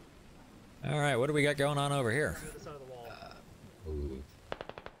 Alright, what do we got going on over here? Ooh.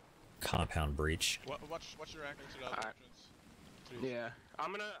 Compound breach. What's your angle to the other entrance? Yeah,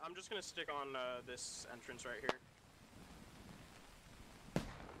 I'm just gonna stick on this entrance right here.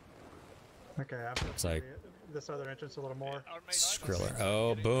 Okay, I'm Looks like this other entrance a little more. Skriller.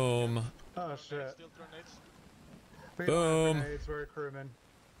 Oh, boom. Oh shit. Boom. Grenades, we're crewmen.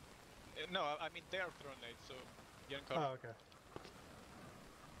 No, I mean they are throwing nades, so get in cover. Oh, okay.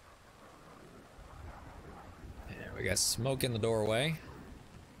 And we got smoke in the doorway.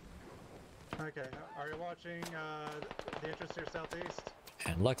 Okay, are you watching the entrance to your southeast?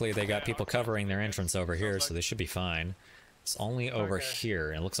 And luckily they got people covering their entrance over here, so they should be fine. It's only over here,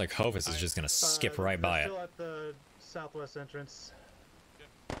 and it looks like Hovis is just gonna skip right by it. Still at the southwest entrance.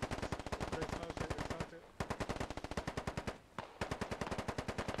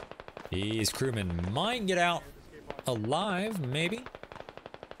 These crewmen might get out alive, maybe.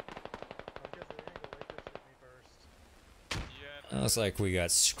 Looks like we got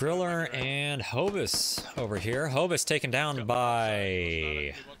Skriller and Hovis over here. Hovis taken down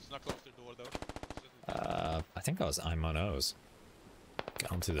by I think that was Imonos.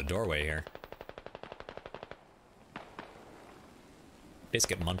 Got him through the doorway here.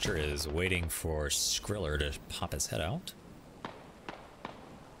 Biscuit Muncher is waiting for Skriller to pop his head out.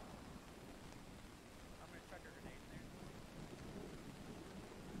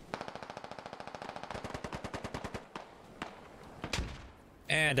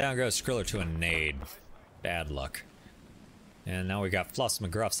 And down goes Skriller to a nade. Bad luck. And now we got Fluffs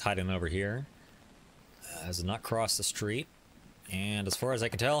McGruffs hiding over here. Has not crossed the street. And as far as I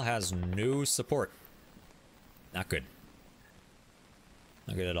can tell, has no support. Not good.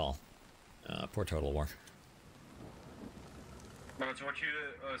 Not good at all. Poor Total War. March, I want you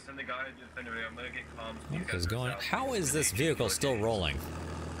to send the guy to defend everything. I'm gonna get comms. What is going on? How is this vehicle still rolling?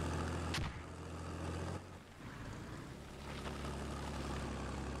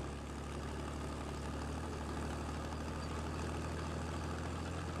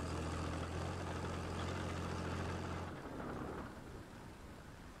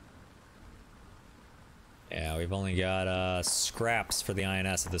 Yeah, we've only got scraps for the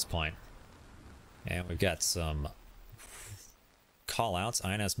INS at this point. And we've got some callouts.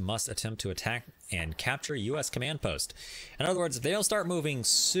 INS must attempt to attack and capture U.S. command post. In other words, if they don't start moving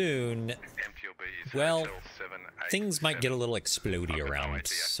soon, well, things might get a little explodey around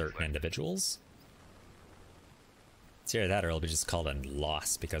certain individuals. It's either that or it'll be just called a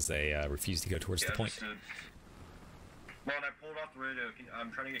loss because they refuse to go towards the point. Well, I pulled off the radio.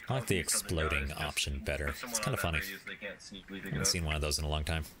 I'm trying to get I like the exploding option better. It's kind of funny. I haven't seen one of those in a long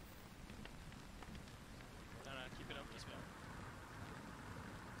time.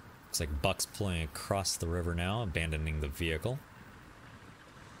 Looks like Buck's pulling across the river now, abandoning the vehicle.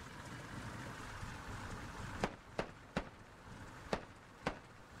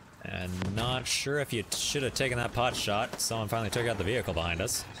 And not sure if you should have taken that pot shot. Someone finally took out the vehicle behind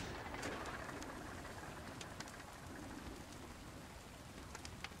us.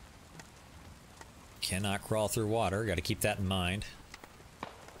 Cannot crawl through water. Got to keep that in mind.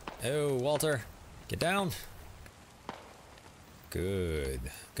 Oh, Walter, get down. Good.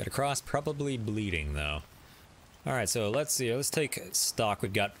 Got to cross, probably bleeding though. All right, so let's see. Let's take stock.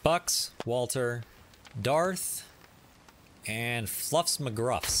 We've got Bucks, Walter, Darth, and Fluffs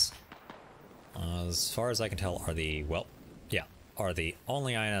McGruffs. As far as I can tell, are the are the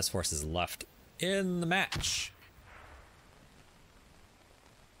only INS forces left in the match.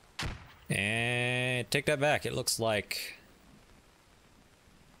 And take that back. It looks like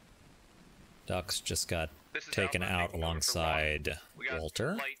Ducks just got taken out alongside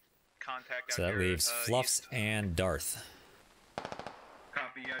Walter. So that leaves Fluffs and Darth.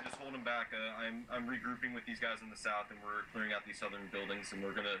 Copy. Yeah, just hold him back. I'm regrouping with these guys in the south, and we're clearing out these southern buildings, and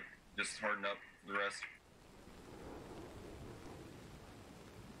we're gonna just harden up the rest.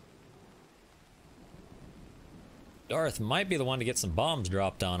 Darth might be the one to get some bombs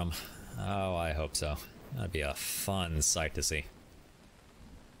dropped on him. Oh, I hope so. That'd be a fun sight to see.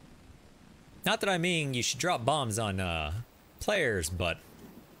 Not that I mean you should drop bombs on players, but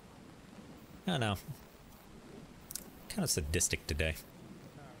I don't know. Kind of sadistic today.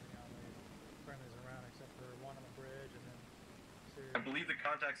 I believe the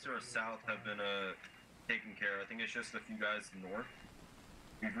contacts to our south have been taken care of. I think it's just a few guys north.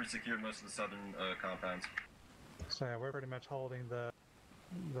 We've resecured most of the southern compounds. So yeah, we're pretty much holding the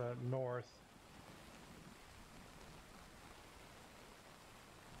north.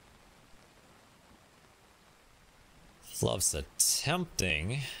 Fluff's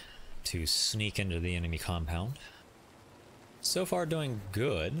attempting to sneak into the enemy compound. So far doing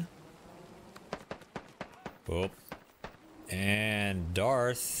good. Oh. And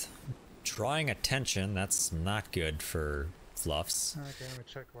Darth drawing attention. That's not good for Fluffs. Okay, let me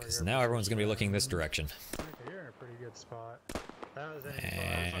check where Because now everyone's going to be looking this direction. Okay, you're in a pretty good spot. That was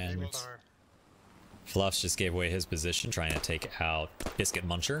And Fluffs just gave away his position, trying to take out Biscuit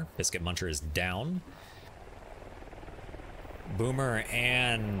Muncher. Biscuit Muncher is down. Boomer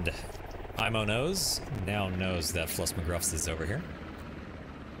and Imo knows now knows that Fluffs McGruffs is over here.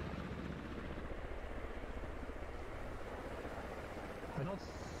 I don't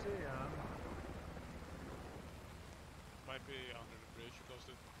see him. Might be under the bridge, you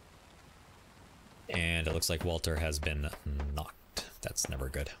posted. And it looks like Walter has been knocked. That's never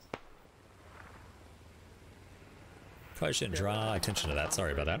good. Probably shouldn't draw attention to that.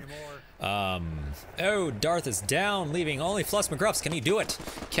 Sorry about that. Oh, Darth is down, leaving only Fluffs McGruffs. Can he do it?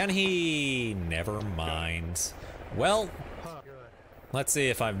 Can he? Never mind. Well, let's see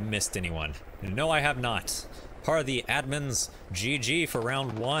if I've missed anyone. No, I have not. Part of the admins, GG for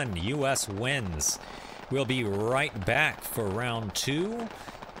round 1. US wins. We'll be right back for round 2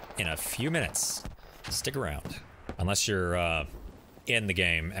 in a few minutes. Stick around. Unless you're in the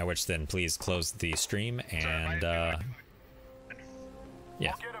game, at which then please close the stream and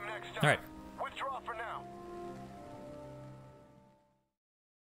yeah. All right. Withdraw for now.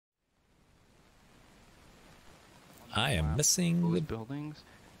 I am missing the buildings,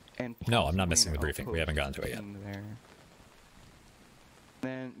 and no, I'm not missing the briefing. We haven't gotten to it yet. There.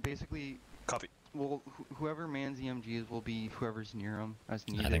 Then basically, copy. Well, whoever mans the MGs will be whoever's near them as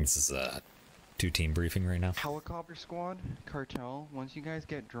needed. I think this is a 2-team briefing right now. Helicopter squad, cartel. Once you guys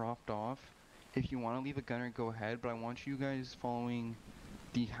get dropped off, if you want to leave a gunner, go ahead. But I want you guys following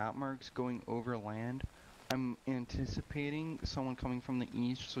the hat marks going over land. I'm anticipating someone coming from the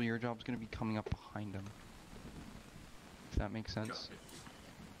east, so your job's going to be coming up behind them. If that makes sense.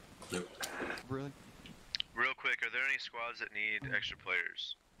 Yep. Really? Real quick, are there any squads that need extra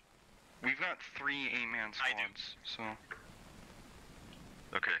players? We've got 3 8-man squads, so...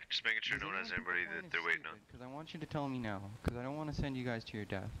 Okay, just making sure no one has anybody that they're waiting on. Because I want you to tell me now, because I don't want to send you guys to your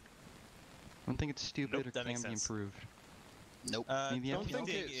death. I don't think it's stupid or can be improved. Nope. Maybe the only thing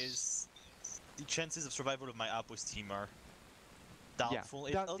is the chances of survival of my outpost team are doubtful.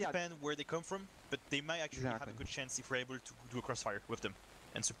 It all depends where they come from, but they might actually have a good chance if we're able to do a crossfire with them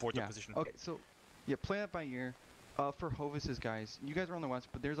and support their position. Okay, so yeah, play that by ear. For Hovis's guys, you guys are on the west,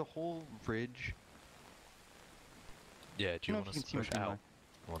 but there's a whole ridge. Yeah, do you want us to push out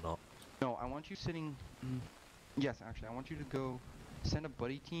or not? No, I want you sitting. Yes, actually, I want you to go send a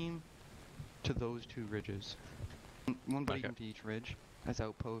buddy team to those 2 ridges. One buddy team to each ridge as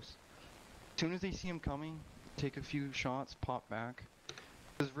outposts. As soon as they see him coming, take a few shots, pop back.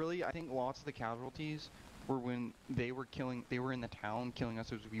 Because really, I think lots of the casualties were when they were in the town killing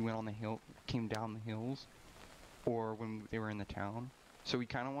us as we went on the hill, came down the hills, or when they were in the town. So we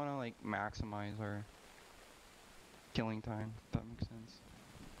kind of want to like maximize our killing time, if that makes sense.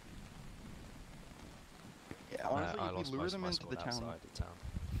 Yeah, honestly, if we lure them into the town.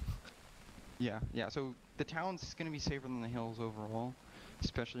 Yeah, so the town's gonna be safer than the hills overall,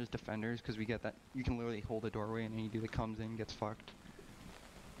 especially as defenders, because we get that, you can literally hold a doorway and any dude that comes in gets fucked.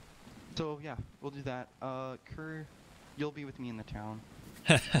 So yeah, we'll do that. Kerr, you'll be with me in the town.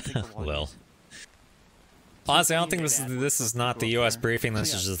 Well, honestly, I don't think this is not the US briefing,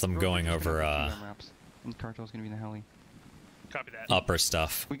 this is just them going over and Cartel's gonna be in the heli. Copy that. Upper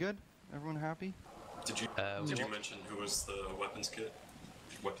stuff. We good? Everyone happy? Did you mention who was the weapons kit?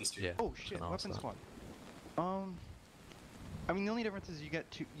 Weapons team? Yeah. Oh shit, weapons squad. I mean the only difference is you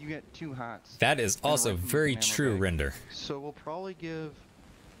get two hats. That is also very true, Render. So we'll probably give.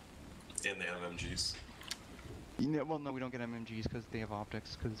 And they have MGs. Well, no, we don't get MMGs because they have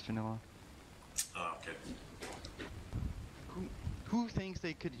optics because it's vanilla. Oh, okay. Who thinks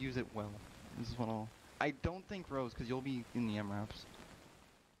they could use it well? This is what I'll. I don't think Rose because you'll be in the MRAPs.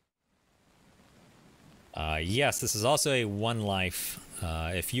 Yes, this is also a 1 life.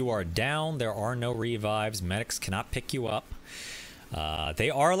 If you are down, there are no revives. Medics cannot pick you up. They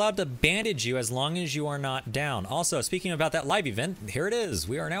are allowed to bandage you as long as you are not down. Also, speaking about that live event, here it is.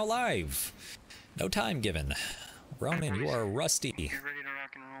 We are now live. No time given. Ronan, you are rusty. You ready to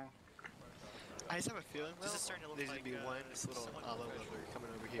rock and roll? I just have a feeling this is starting to look like this little hollow leveler coming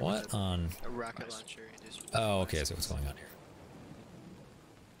over here. What with on? A rocket launcher. And just Oh, okay. So what's going on here?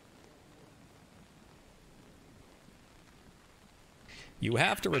 You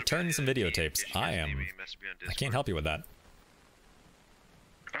have to return some videotapes. I can't help you with that.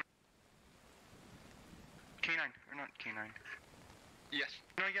 K9, or not K9. Yes.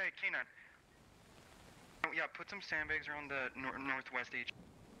 No, yeah, K9. Oh, yeah, put some sandbags around the northwest edge.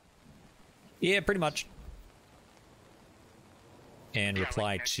 Yeah, pretty much. And Yeah,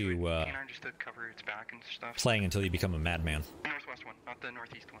 reply like to K9 just to cover its back and stuff. playing until you become a madman. Northwest one, not the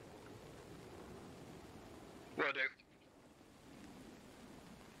northeast one. Will do.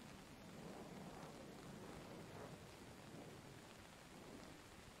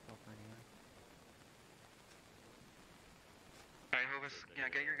 Alright, Hovis, yeah,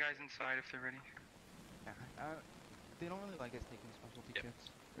 get your guys inside if they're ready. Yeah, they don't really like us taking specialty kits.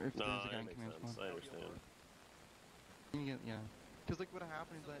 Or if No, there's a guy that in makes command sense. squad. I understand. Yeah. Because, like, what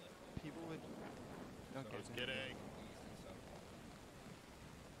happened is that people would... Okay. Just kidding.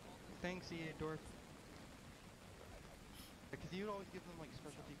 Thanks, EA Dorf. Because you would always give them, like,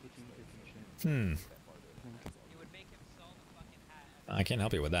 specialty platoon kits and shit. You would make him sell the fucking hat. I can't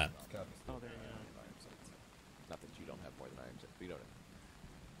help you with that. Oh, there you go. Not that you don't have more than I am, but you don't.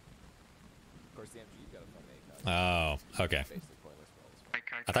 Of course, the MG's got a fucking ACOG. Oh, okay. Basically pointless for all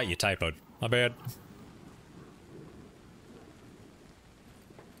this. I thought you typoed. My bad.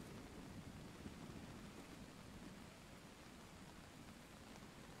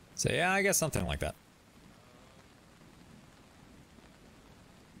 So yeah, I guess something like that.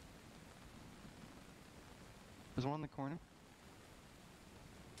 There's one in the corner.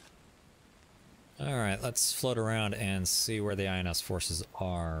 Alright, let's float around and see where the INS forces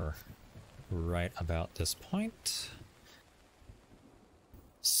are right about this point.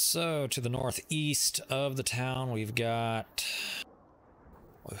 So, to the northeast of the town, we've got...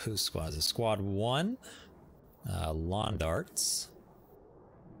 Whose squad is it? Squad 1. Lawn darts.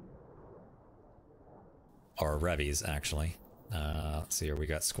 Or Revies, actually. Let's see here, we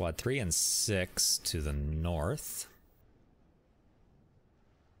got Squad 3 and 6 to the north.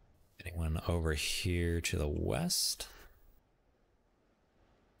 Anyone over here to the west?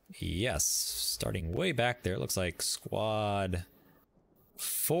 Yes, starting way back there, it looks like Squad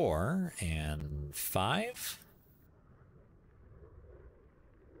 4 and 5.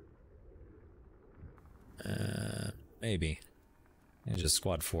 Maybe. It's just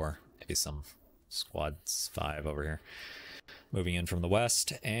Squad 4. Maybe some Squads 5 over here. Moving in from the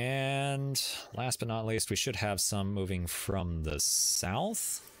west. And last but not least, we should have some moving from the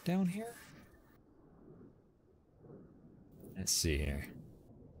south down here. Let's see here.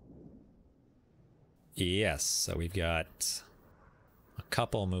 Yes, so we've got a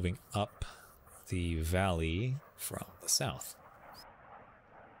couple moving up the valley from the south.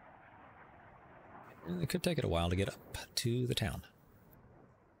 And it could take it a while to get up to the town.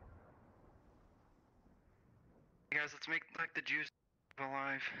 Hey guys, let's make like the Jews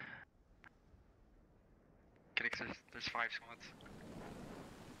alive. Kidding, there's 5 squads.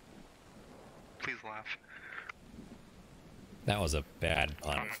 Please laugh. That was a bad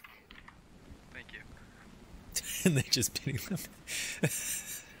pun. Thank you. And they just pity them.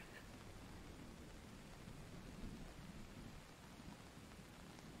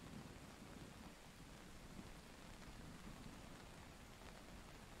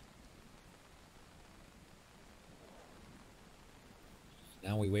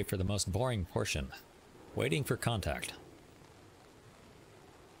 Now we wait for the most boring portion. Waiting for contact.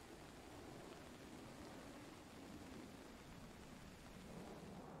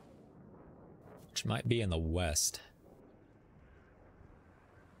 Which might be in the west.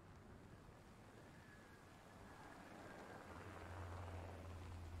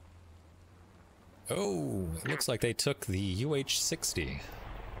 Oh, it looks like they took the UH-60.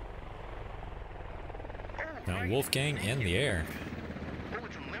 Now Wolfgang in the air. Oh,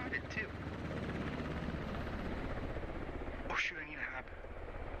 it's unlimited too. Oh shoot, I need a hab.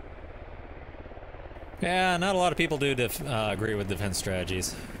 Yeah, not a lot of people do agree with defense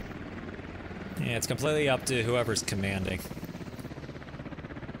strategies. Yeah, it's completely up to whoever's commanding.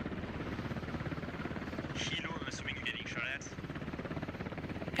 Kilo, I'm assuming you're getting shot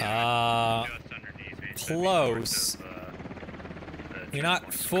at? Close. You're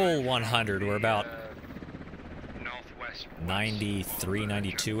not full 100, we're about 93,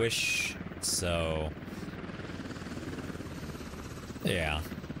 92-ish. So, yeah,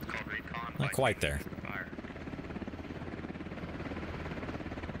 not quite there.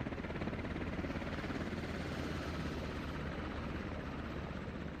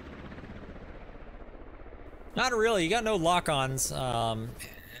 Not really. You got no lock-ons, and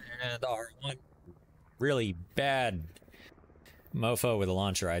our one really bad mofo with a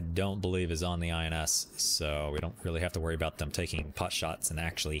launcher I don't believe is on the INS, so we don't really have to worry about them taking pot shots and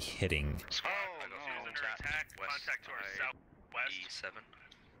actually hitting. Contact to our southwest.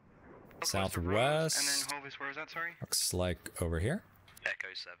 E7. Southwest. And then Hovis, where is that, sorry? Looks like over here. Echo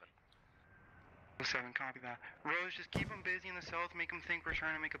 7. 7, copy that. Rose, just keep them busy in the south, make them think we're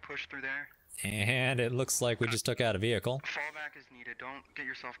trying to make a push through there. And it looks like we just took out a vehicle. Fallback is needed, don't get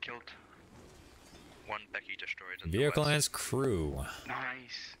yourself killed. One Becky destroyed. Vehicle and its crew.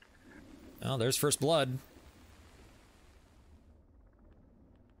 Nice. Oh, there's first blood.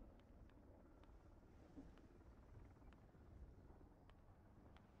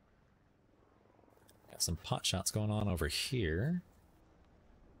 Got some pot shots going on over here.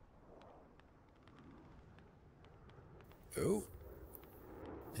 Oh.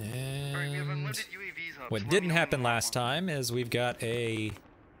 And what didn't happen last time is we've got a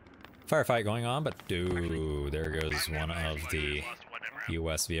firefight going on, but ooh, there goes one of the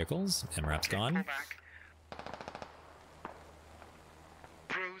US vehicles. MRAP's gone.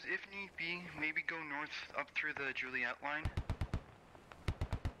 Pros, if need be, maybe go north up through the Juliet line.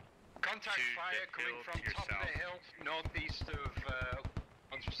 Contact fire coming from top of the hill, northeast of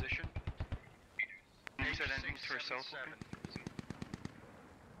one's position. You said anything to ourselves?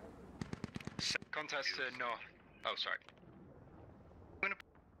 Contact north. Oh, sorry.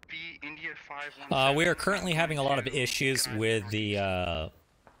 India 517. We are currently having a lot of issues with the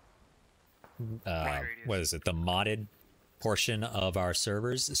what is it? The modded portion of our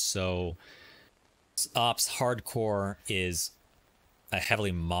servers. So Ops Hardcore is a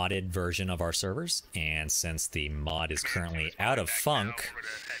heavily modded version of our servers, and since the mod is currently out of funk,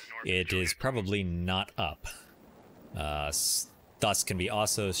 it is probably not up. Thus can be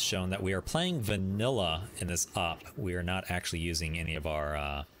also shown that we are playing vanilla in this op. We are not actually using any of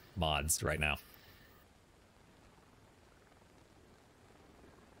our mods right now.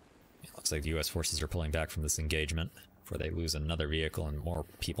 It looks like the US forces are pulling back from this engagement before they lose another vehicle and more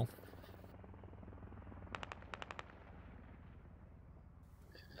people.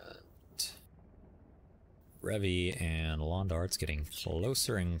 Revy and Londart's getting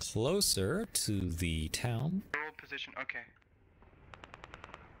closer and closer to the town. Position, okay.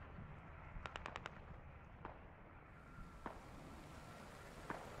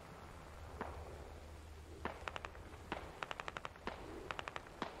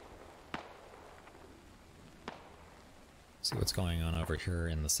 See what's going on over here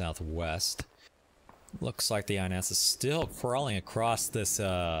in the southwest. Looks like the INS is still crawling across this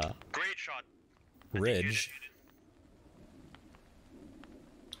Great shot. ridge.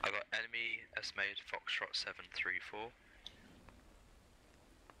 I got enemy estimated Foxtrot 734.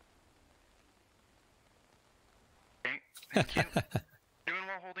 Okay, thank you. Doing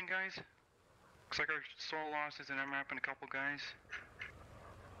well holding, guys? Looks like our sole loss is an MRAP and a couple guys.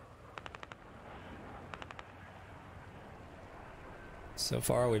 So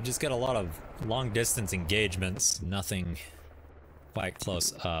far, we've just got a lot of long-distance engagements, nothing quite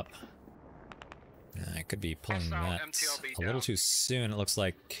close up. I could be pulling that a little too soon. It looks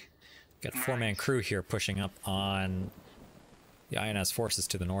like got a four-man crew here pushing up on the INS forces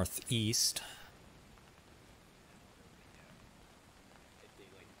to the northeast. They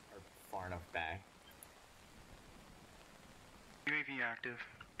are far enough back. UAV active.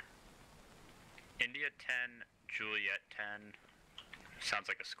 India 10, Juliet 10. Sounds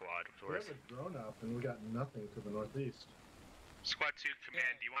like a squad. We have a drone up and we got nothing to the northeast. Squad 2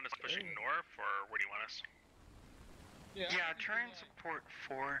 command, do you want us pushing north or where do you want us? Yeah, try and support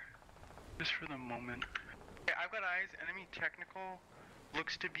 4. Just for the moment. Okay, I've got eyes. Enemy technical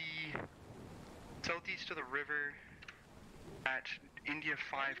looks to be southeast of the river at India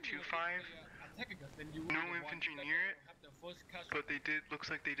 525. No infantry near it, but they did. Looks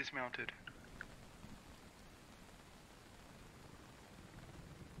like they dismounted.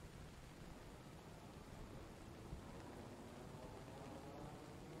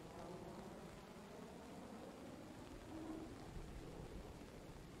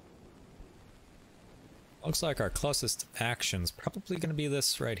 Looks like our closest action's probably going to be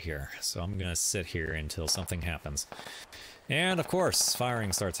this right here. So I'm going to sit here until something happens. And of course,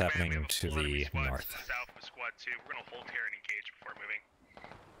 firing starts happening to the north. South of Squad 2. We're going to hold here and engage before moving.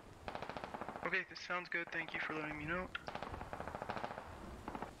 Okay, this sounds good. Thank you for letting me know.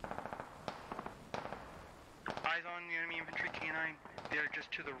 Eyes on the enemy infantry K9. They are just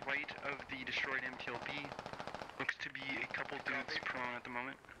to the right of the destroyed MTLB. Looks to be a couple dudes prone at the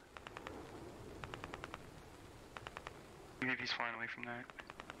moment. UAV's flying away from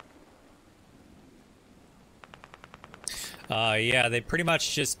that. Yeah, they pretty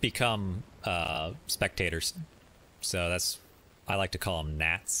much just become spectators. So that's, I like to call them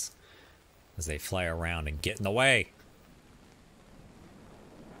gnats, as they fly around and get in the way.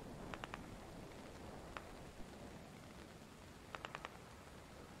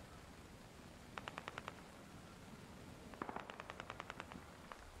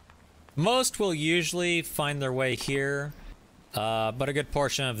 Most will usually find their way here, but a good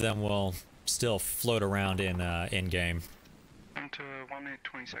portion of them will still float around in game. Down to 1 minute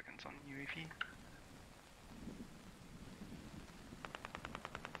 20 seconds on UAV.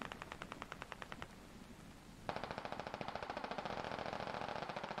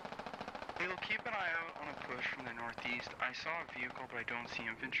 They'll keep an eye out on a push from the northeast. I saw a vehicle, but I don't see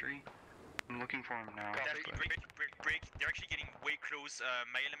infantry. I'm looking for them now. Break. They're actually getting way close.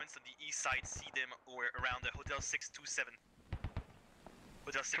 My elements on the east side see them or around the Hotel 627.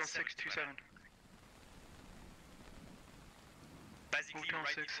 Hotel 627. Basically, Hotel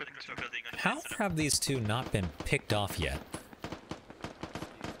right before the construction building on the How have these two not been picked off yet?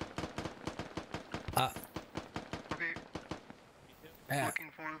 Okay.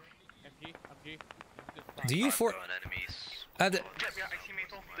 Looking for him. MG. Do you for? Yeah, I see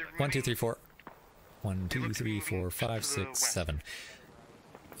Maple. They're 1, 2, 3, 4. 1, 2, 3, 4, 5, 6, 7.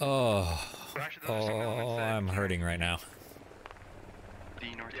 Oh, I'm hurting right now.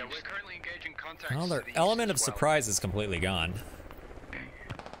 The northeast. Yeah, we're currently engaging contacts. Well, their element of surprise is completely gone.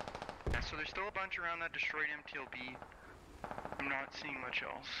 Yeah, so there's still a bunch around that destroyed MTLB. I'm not seeing much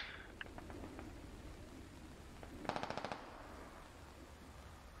else.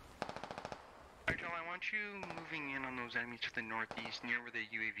 Actually, I want you moving in on those enemies to the northeast, near where the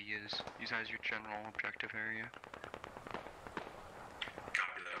UAV is. Use that as your general objective area.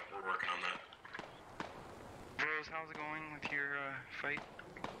 Copy that. We're working on that. Rose, how's it going with your fight?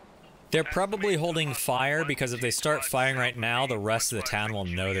 They're probably holding fire because if they start firing right now, the rest of the town will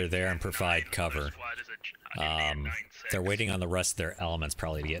know they're there and provide cover. They're waiting on the rest of their elements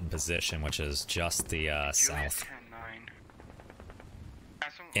probably to get in position, which is just the south.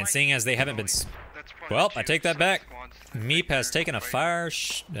 And seeing as they haven't been... Well, I take that back. Meep has taken a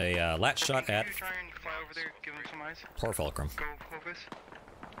lat shot at... Poor Fulcrum.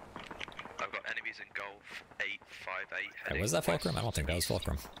 I've got enemies in Gulf 858. Hey, was that Fulcrum? I don't think that was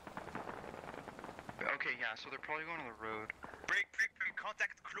Fulcrum. Okay, yeah, so they're probably going to the road. Break.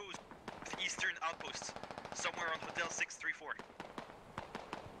 Contact close with eastern outpost. Somewhere on Hotel 634.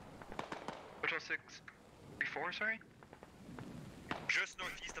 Hotel 634, sorry? Just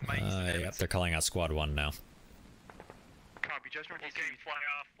northeast of my east. Yep, they're calling out Squad 1 now. Copy, just northeast. Okay, fly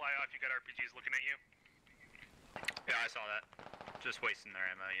off. You got RPGs looking at you. Yeah, I saw that. Just wasting their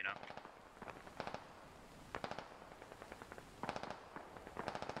ammo, you know.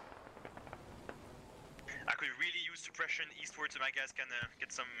 I could really use suppression eastward so my guys can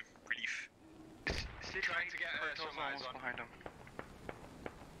get some relief. Trying to get some eyes on behind him.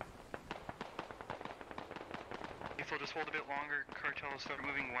 If they'll just hold a bit longer, cartel will start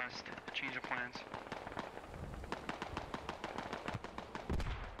moving west. Change of plans.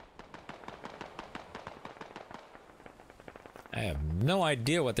 I have no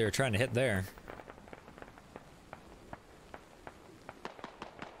idea what they were trying to hit there.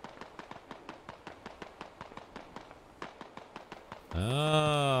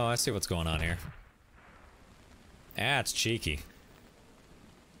 Oh, I see what's going on here. That's cheeky.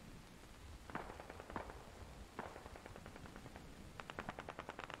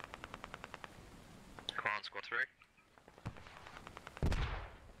 Come on, Squad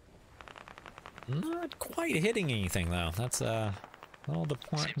 3. Not quite hitting anything though. That's a little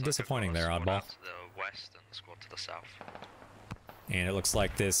disappointing there, oddball. To the west and the squad to the south. And it looks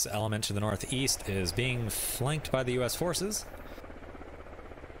like this element to the northeast is being flanked by the US forces.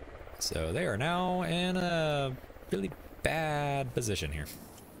 So they are now in a really bad position here.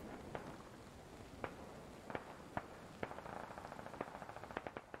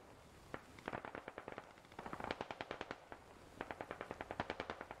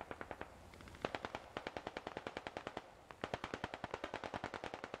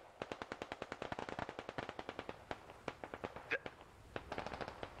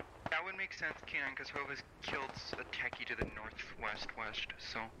 That would make sense, Kenan, because Hove has killed a techie to the northwest,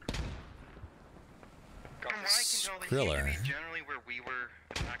 so... From what I can tell, they seem to be generally where we were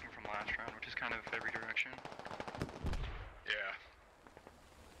attacking from last round, which is kind of every direction. Yeah.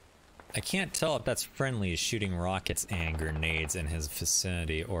 I can't tell if that's friendlies shooting rockets and grenades in his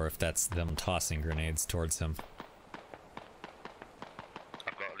vicinity, or if that's them tossing grenades towards him.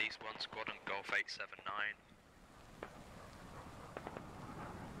 I've got at least one squad on Golf 879.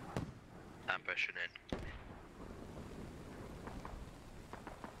 Ambushing in.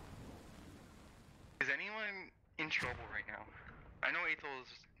 Is anyone in trouble right now? I know Aethel is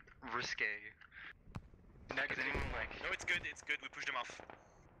risque. Is anyone like... No, it's good, we pushed them off.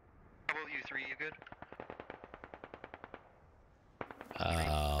 How about you three, you good?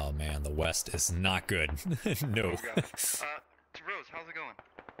 Oh man, the west is not good. No. Rose, how's it going?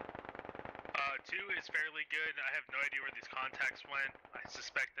 2 is fairly good. I have no idea where these contacts went. I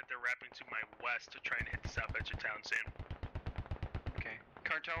suspect that they're wrapping to my west to try and hit the south edge of town soon. Okay.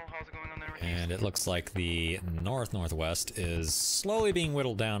 Cartel, how's it going on there? And it looks like the northwest is slowly being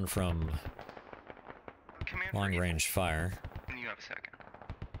whittled down from long-range fire. You have a second.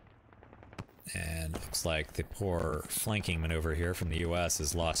 And looks like the poor flanking maneuver here from the US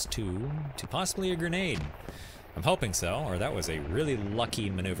is lost to possibly a grenade. I'm hoping so, or that was a really lucky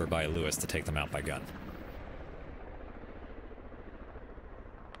maneuver by Lewis to take them out by gun.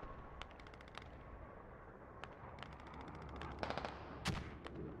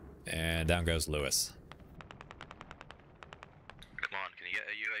 And down goes Lewis. Come on, can you get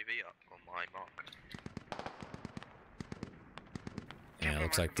a UAV up on my mark? And it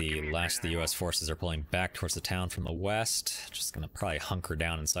looks like the last of the US forces are pulling back towards the town from the west. Just gonna probably hunker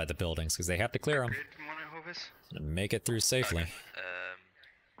down inside the buildings because they have to clear them. To make it through safely. Okay.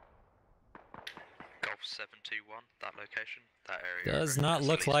 Golf 721, that location, that area. Does not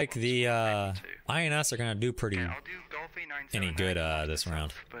look like the INS are gonna do pretty any good this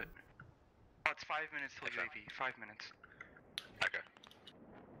round. But it's 5 minutes till UAV. 5 minutes. Okay.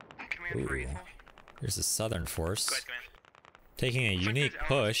 Command for Aethel. Here's the southern force taking a unique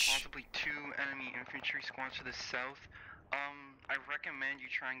push. Possibly 2 enemy infantry squads to the south. I recommend you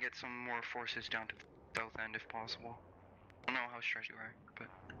try and get some more forces down to the south end if possible. I don't know how stretched you are, but...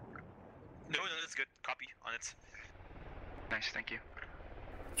 No, that's good. Copy on it. Nice, thank you.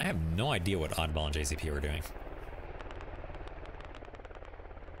 I have no idea what Oddball and JCP were doing.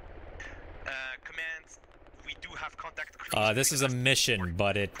 Command, we do have contact. This is a mission,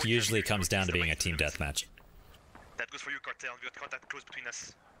 but it usually comes down to being a team deathmatch. That goes for you, Cartel. We got contact close between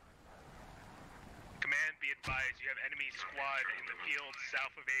us. Command, be advised, you have enemy squad in the field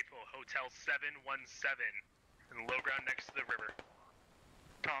south of Aethel, Hotel 717, in the low ground next to the river.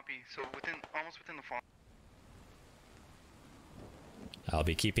 Copy. So almost within the farm. I'll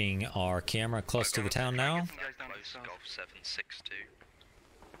be keeping our camera close to the town now. Close, Golf 762.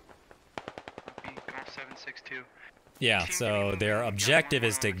 Golf 762. Yeah, so their objective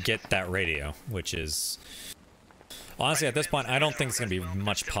is to get that radio, which is... Honestly, at this point, I don't think it's going to be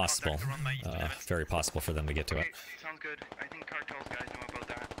much possible. Very possible for them to get to it. Sounds good. I think Cartel's guys know about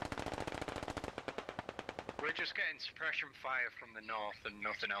that. We're just getting suppression fire from the north and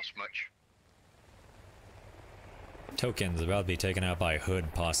nothing else much. Token's about to be taken out by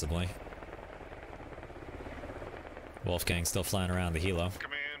Hood, possibly. Wolfgang still flying around the helo.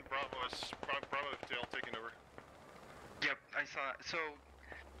 Command, Bravo Dale taking over. Yep, I saw it. So,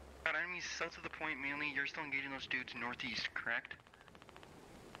 got enemies south of the point mainly. You're still engaging those dudes northeast, correct?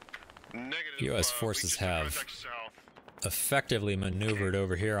 Negative. US forces have effectively maneuvered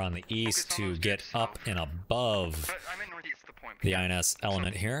over here on the east to get up and above the INS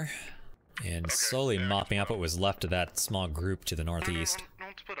element here, and slowly mopping up what was left of that small group to the northeast.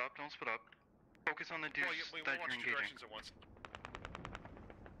 Don't split up, don't split up. Focus on the dudes that you're engaging.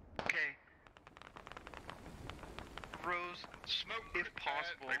 Okay. Rose, smoke if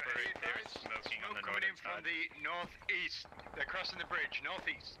possible. Smoking on the coming in northern from side. the northeast. They're crossing the bridge,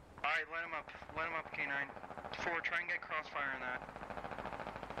 northeast. Alright, let him up. Let him up, K9. 4, try and get crossfire on that.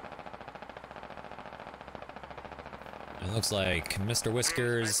 It looks like Mr.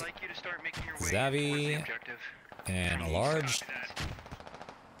 Whiskers, Zavi, and a large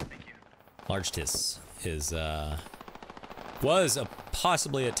Tis was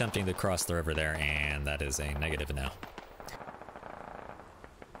possibly attempting to cross the river there, and that is a negative now.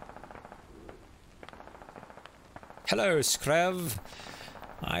 Hello, Skrev.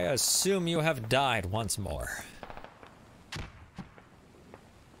 I assume you have died once more.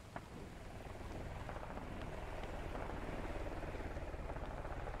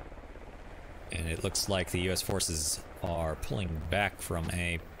 And it looks like the US forces are pulling back from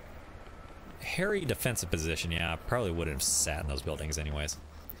a hairy defensive position. Yeah, I probably wouldn't have sat in those buildings anyways.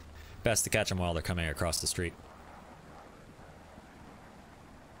 Best to catch them while they're coming across the street.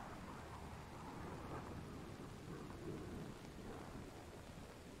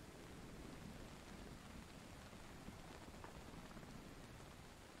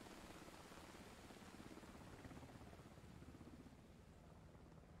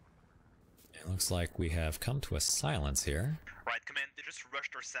 It looks like we have come to a silence here. Right, command, they just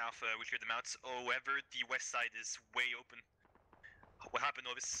rushed our south, we cleared them out. However, the west side is way open. What happened,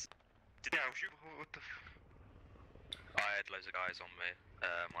 Novice? Did they push you? What the I had loads of guys on me,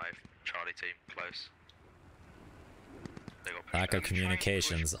 my Charlie team, close. They got pushed Lack of out.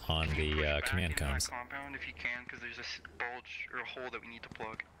 communications on the command comms. compound if you can, because there's a bulge or a hole that we need to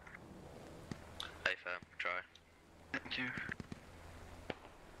plug. Hey fam, try. Thank you.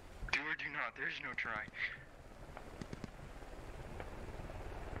 Do or do not, there's no try.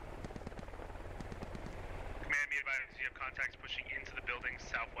 Command, be advised, you have contacts pushing into the building's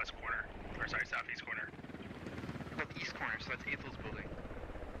southwest corner. Or sorry, southeast corner. About the east corner, so that's Ethel's building.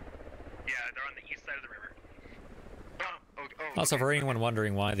 Yeah, they're on the east side of the river. Also, for anyone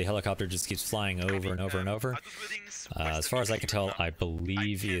wondering why the helicopter just keeps flying over and over and over, as far as I can tell, I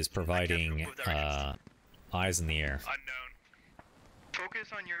believe he is providing eyes in the air. Unknown. Focus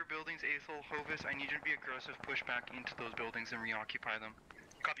on your buildings, Ethel, Hovis. I need you to be aggressive, push back into those buildings and reoccupy them.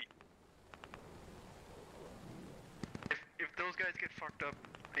 Copy. If those guys get fucked up,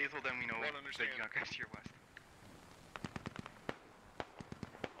 Ethel, then we know that you got guys to your west.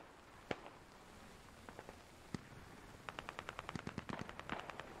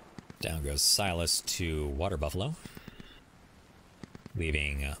 Down goes Silas to Water Buffalo,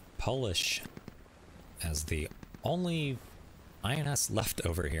 leaving Polish as the only INS left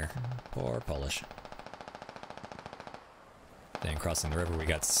over here. Poor Polish. Then crossing the river we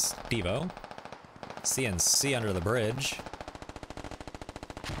got Stevo, CNC under the bridge,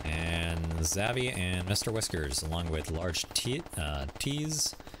 and Zavi and Mr. Whiskers, along with Large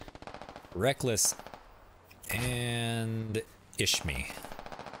T's, Reckless, and Ishmi.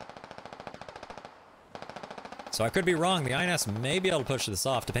 So I could be wrong, the INS may be able to push this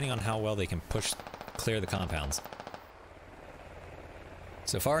off, depending on how well they can clear the compounds.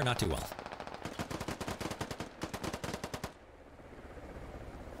 So far, not too well.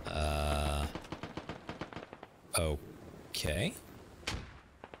 Okay.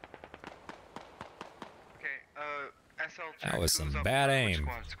 SL check. That was some bad aim.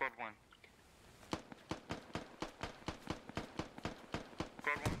 Squad 1.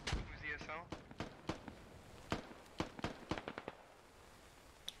 Squad 1, who's the SL?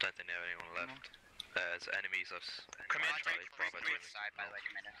 Don't think they have anyone left. There's enemies of Command, side by like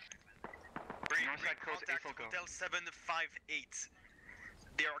a minute. Northside close, Ethel, go. Hotel 758.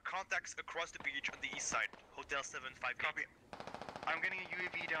 There are contacts across the beach on the east side. Hotel 758. Copy. I'm getting a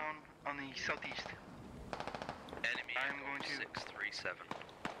UAV down on the southeast. Enemy I'm going to 637.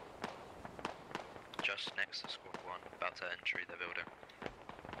 Just next to squad 1, about to enter the building.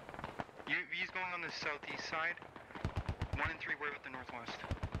 UAV's going on the southeast side. 1 and 3 were with the northwest.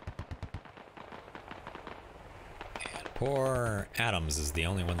 And poor Adams is the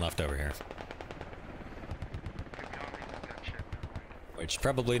only one left over here. Which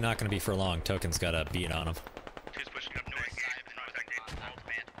probably not going to be for long. Token's got a beat on him. Who's pushing up north side?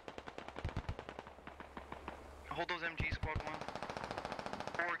 Hold those MG, squad 1.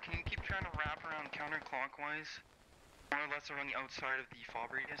 Or can you keep trying to wrap around counterclockwise? More or less around the outside of the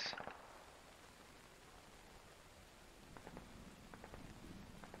fob radius?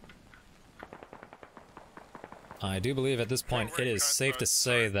 I do believe at this point it is safe to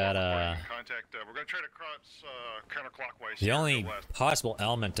say that we're going to try to cross counterclockwise. the only possible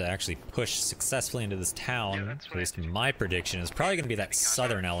element to actually push successfully into this town, at least my prediction, is probably going to be that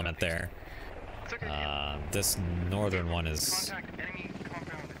southern element there. This northern one is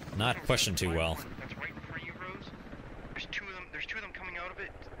not pushing too well. That's right in front of you, Rose. There's two of them coming out of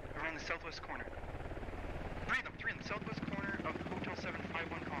it around the southwest corner. Three of them, southwest corner of the Hotel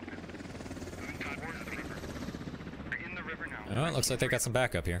 751 compound. Moving towards the river. They're in the river now. Oh, it looks like they got some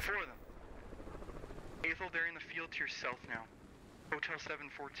backup here. 4 of them. Ethel, they're in the field to your south now. Hotel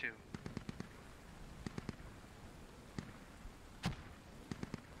 742.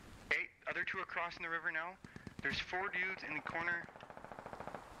 Okay, other 2 are crossing the river now. There's 4 dudes in the corner.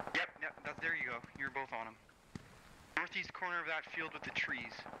 Yep, there you go. You're both on them. Northeast corner of that field with the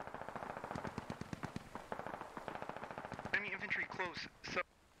trees. Enemy infantry close. So,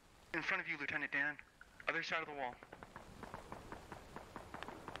 in front of you, Lieutenant Dan. Other side of the wall.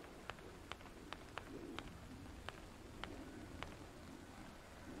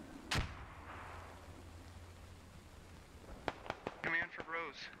 Command for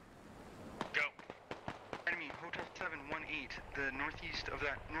Rose. 718, the northeast of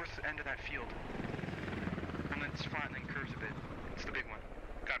that, north end of that field. One that's flat and then curves a bit. It's the big one.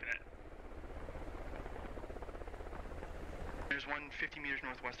 Copy that. There's one 50 meters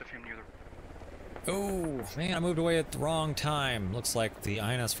northwest of him near the... Oh, man, I moved away at the wrong time. Looks like the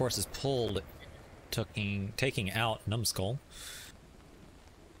INS forces pulled, taking out Numbskull.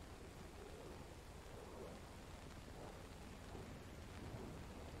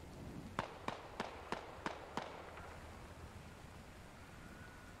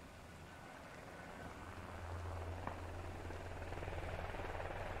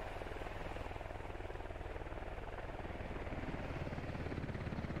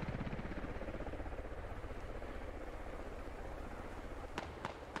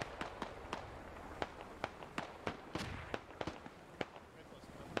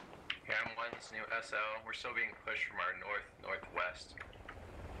 New SL. We're still being pushed from our northwest.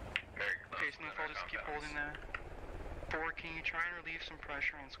 Very close. Okay, Snowfall, just keep holding that. 4, can you try and relieve some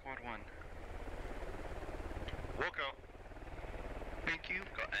pressure on Squad 1? Wilco. Thank you.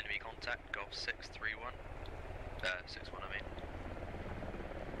 Got enemy contact, Golf 631. 61, I mean.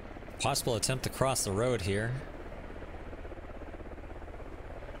 Possible attempt to cross the road here.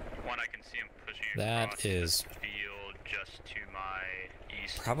 One, I can see him pushing that across is the field just to my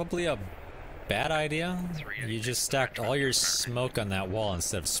east. Probably a bad idea. You just stacked all your smoke on that wall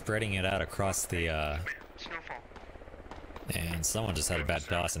instead of spreading it out across the Snowfall. And someone just had a bad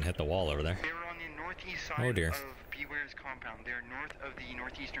toss and hit the wall over there. They were on the northeast side Oh dear. of Beware's compound. They're north of the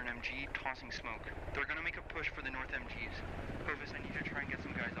northeastern MG, tossing smoke. They're gonna make a push for the north MGs. Hovis, I need to try and get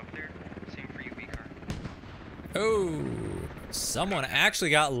some guys up there. Same for you, Weaker. Oh, someone actually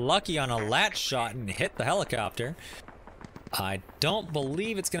got lucky on a lat shot and hit the helicopter. I don't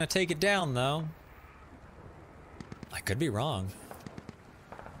believe it's going to take it down, though. I could be wrong.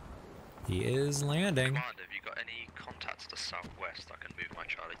 He is landing. Commander, have you got any contacts to southwest? I can move my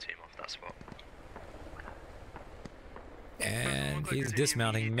Charlie team off that spot. And he's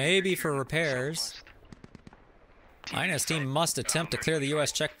dismounting, maybe for repairs. INS team must attempt to clear the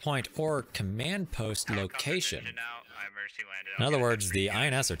U.S. checkpoint or command post location. In other words, the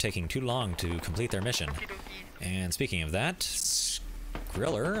INS are taking too long to complete their mission. And speaking of that,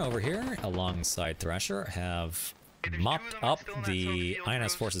 Griller over here alongside Thrasher have mopped up the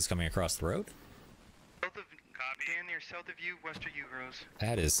INS forces coming across the road. Dan, near south of you, west of you, Rose.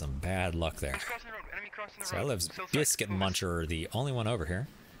 That is some bad luck there. So I live Biscuit Muncher, the only one over here.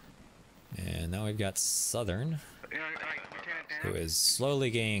 And now we've got Southern, who is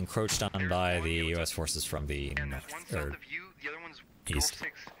slowly getting encroached on by the U.S. forces from the north, or east.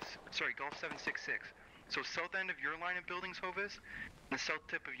 Golf 766. So south end of your line of buildings, Hovis, and the south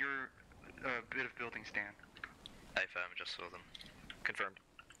tip of your bit of building, Stan. Hey, firm, just saw them. Confirmed.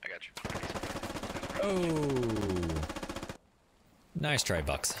 I got you. Oh, nice try,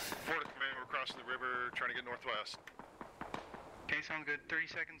 Bucks. Florida Command, we're crossing the river, trying to get northwest. Okay, sound good. 30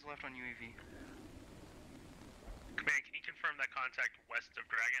 seconds left on UAV. Command, can you confirm that contact west of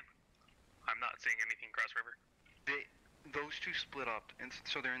Dragon? I'm not seeing anything cross river. Those two split up, and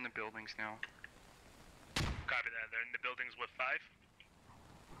so they're in the buildings now. Copy that. They're in the buildings with 5?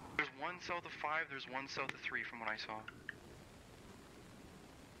 There's one south of 5, there's one south of 3 from what I saw.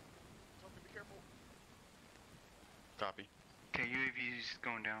 Be careful. Copy. Okay, UAV's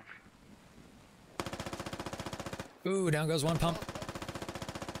going down. Ooh, down goes one pump.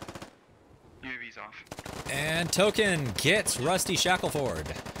 UAV's off. And Token gets Rusty Shackleford.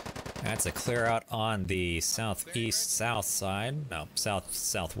 That's a clear out on the southeast south side. No,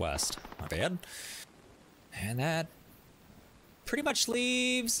 southwest. My bad. And that pretty much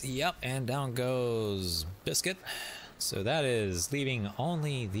leaves. Yep, and down goes Biscuit. So that is leaving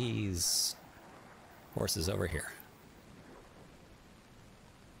only these horses over here.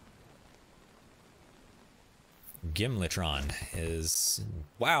 Gimletron is...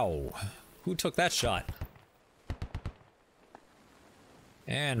 Wow! Who took that shot?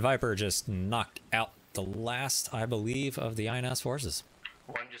 And Viper just knocked out the last, I believe, of the INS forces.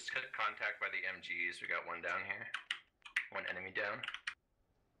 One just hit contact by the MGs. We got one down here. One enemy down.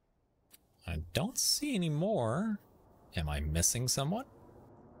 I don't see any more. Am I missing someone?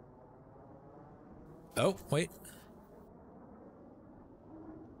 Oh, wait.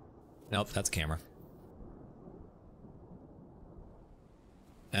 Nope, that's camera.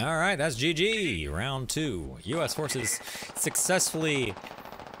 Alright, that's GG. Round 2. U.S. forces successfully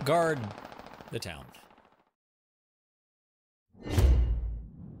guard the town.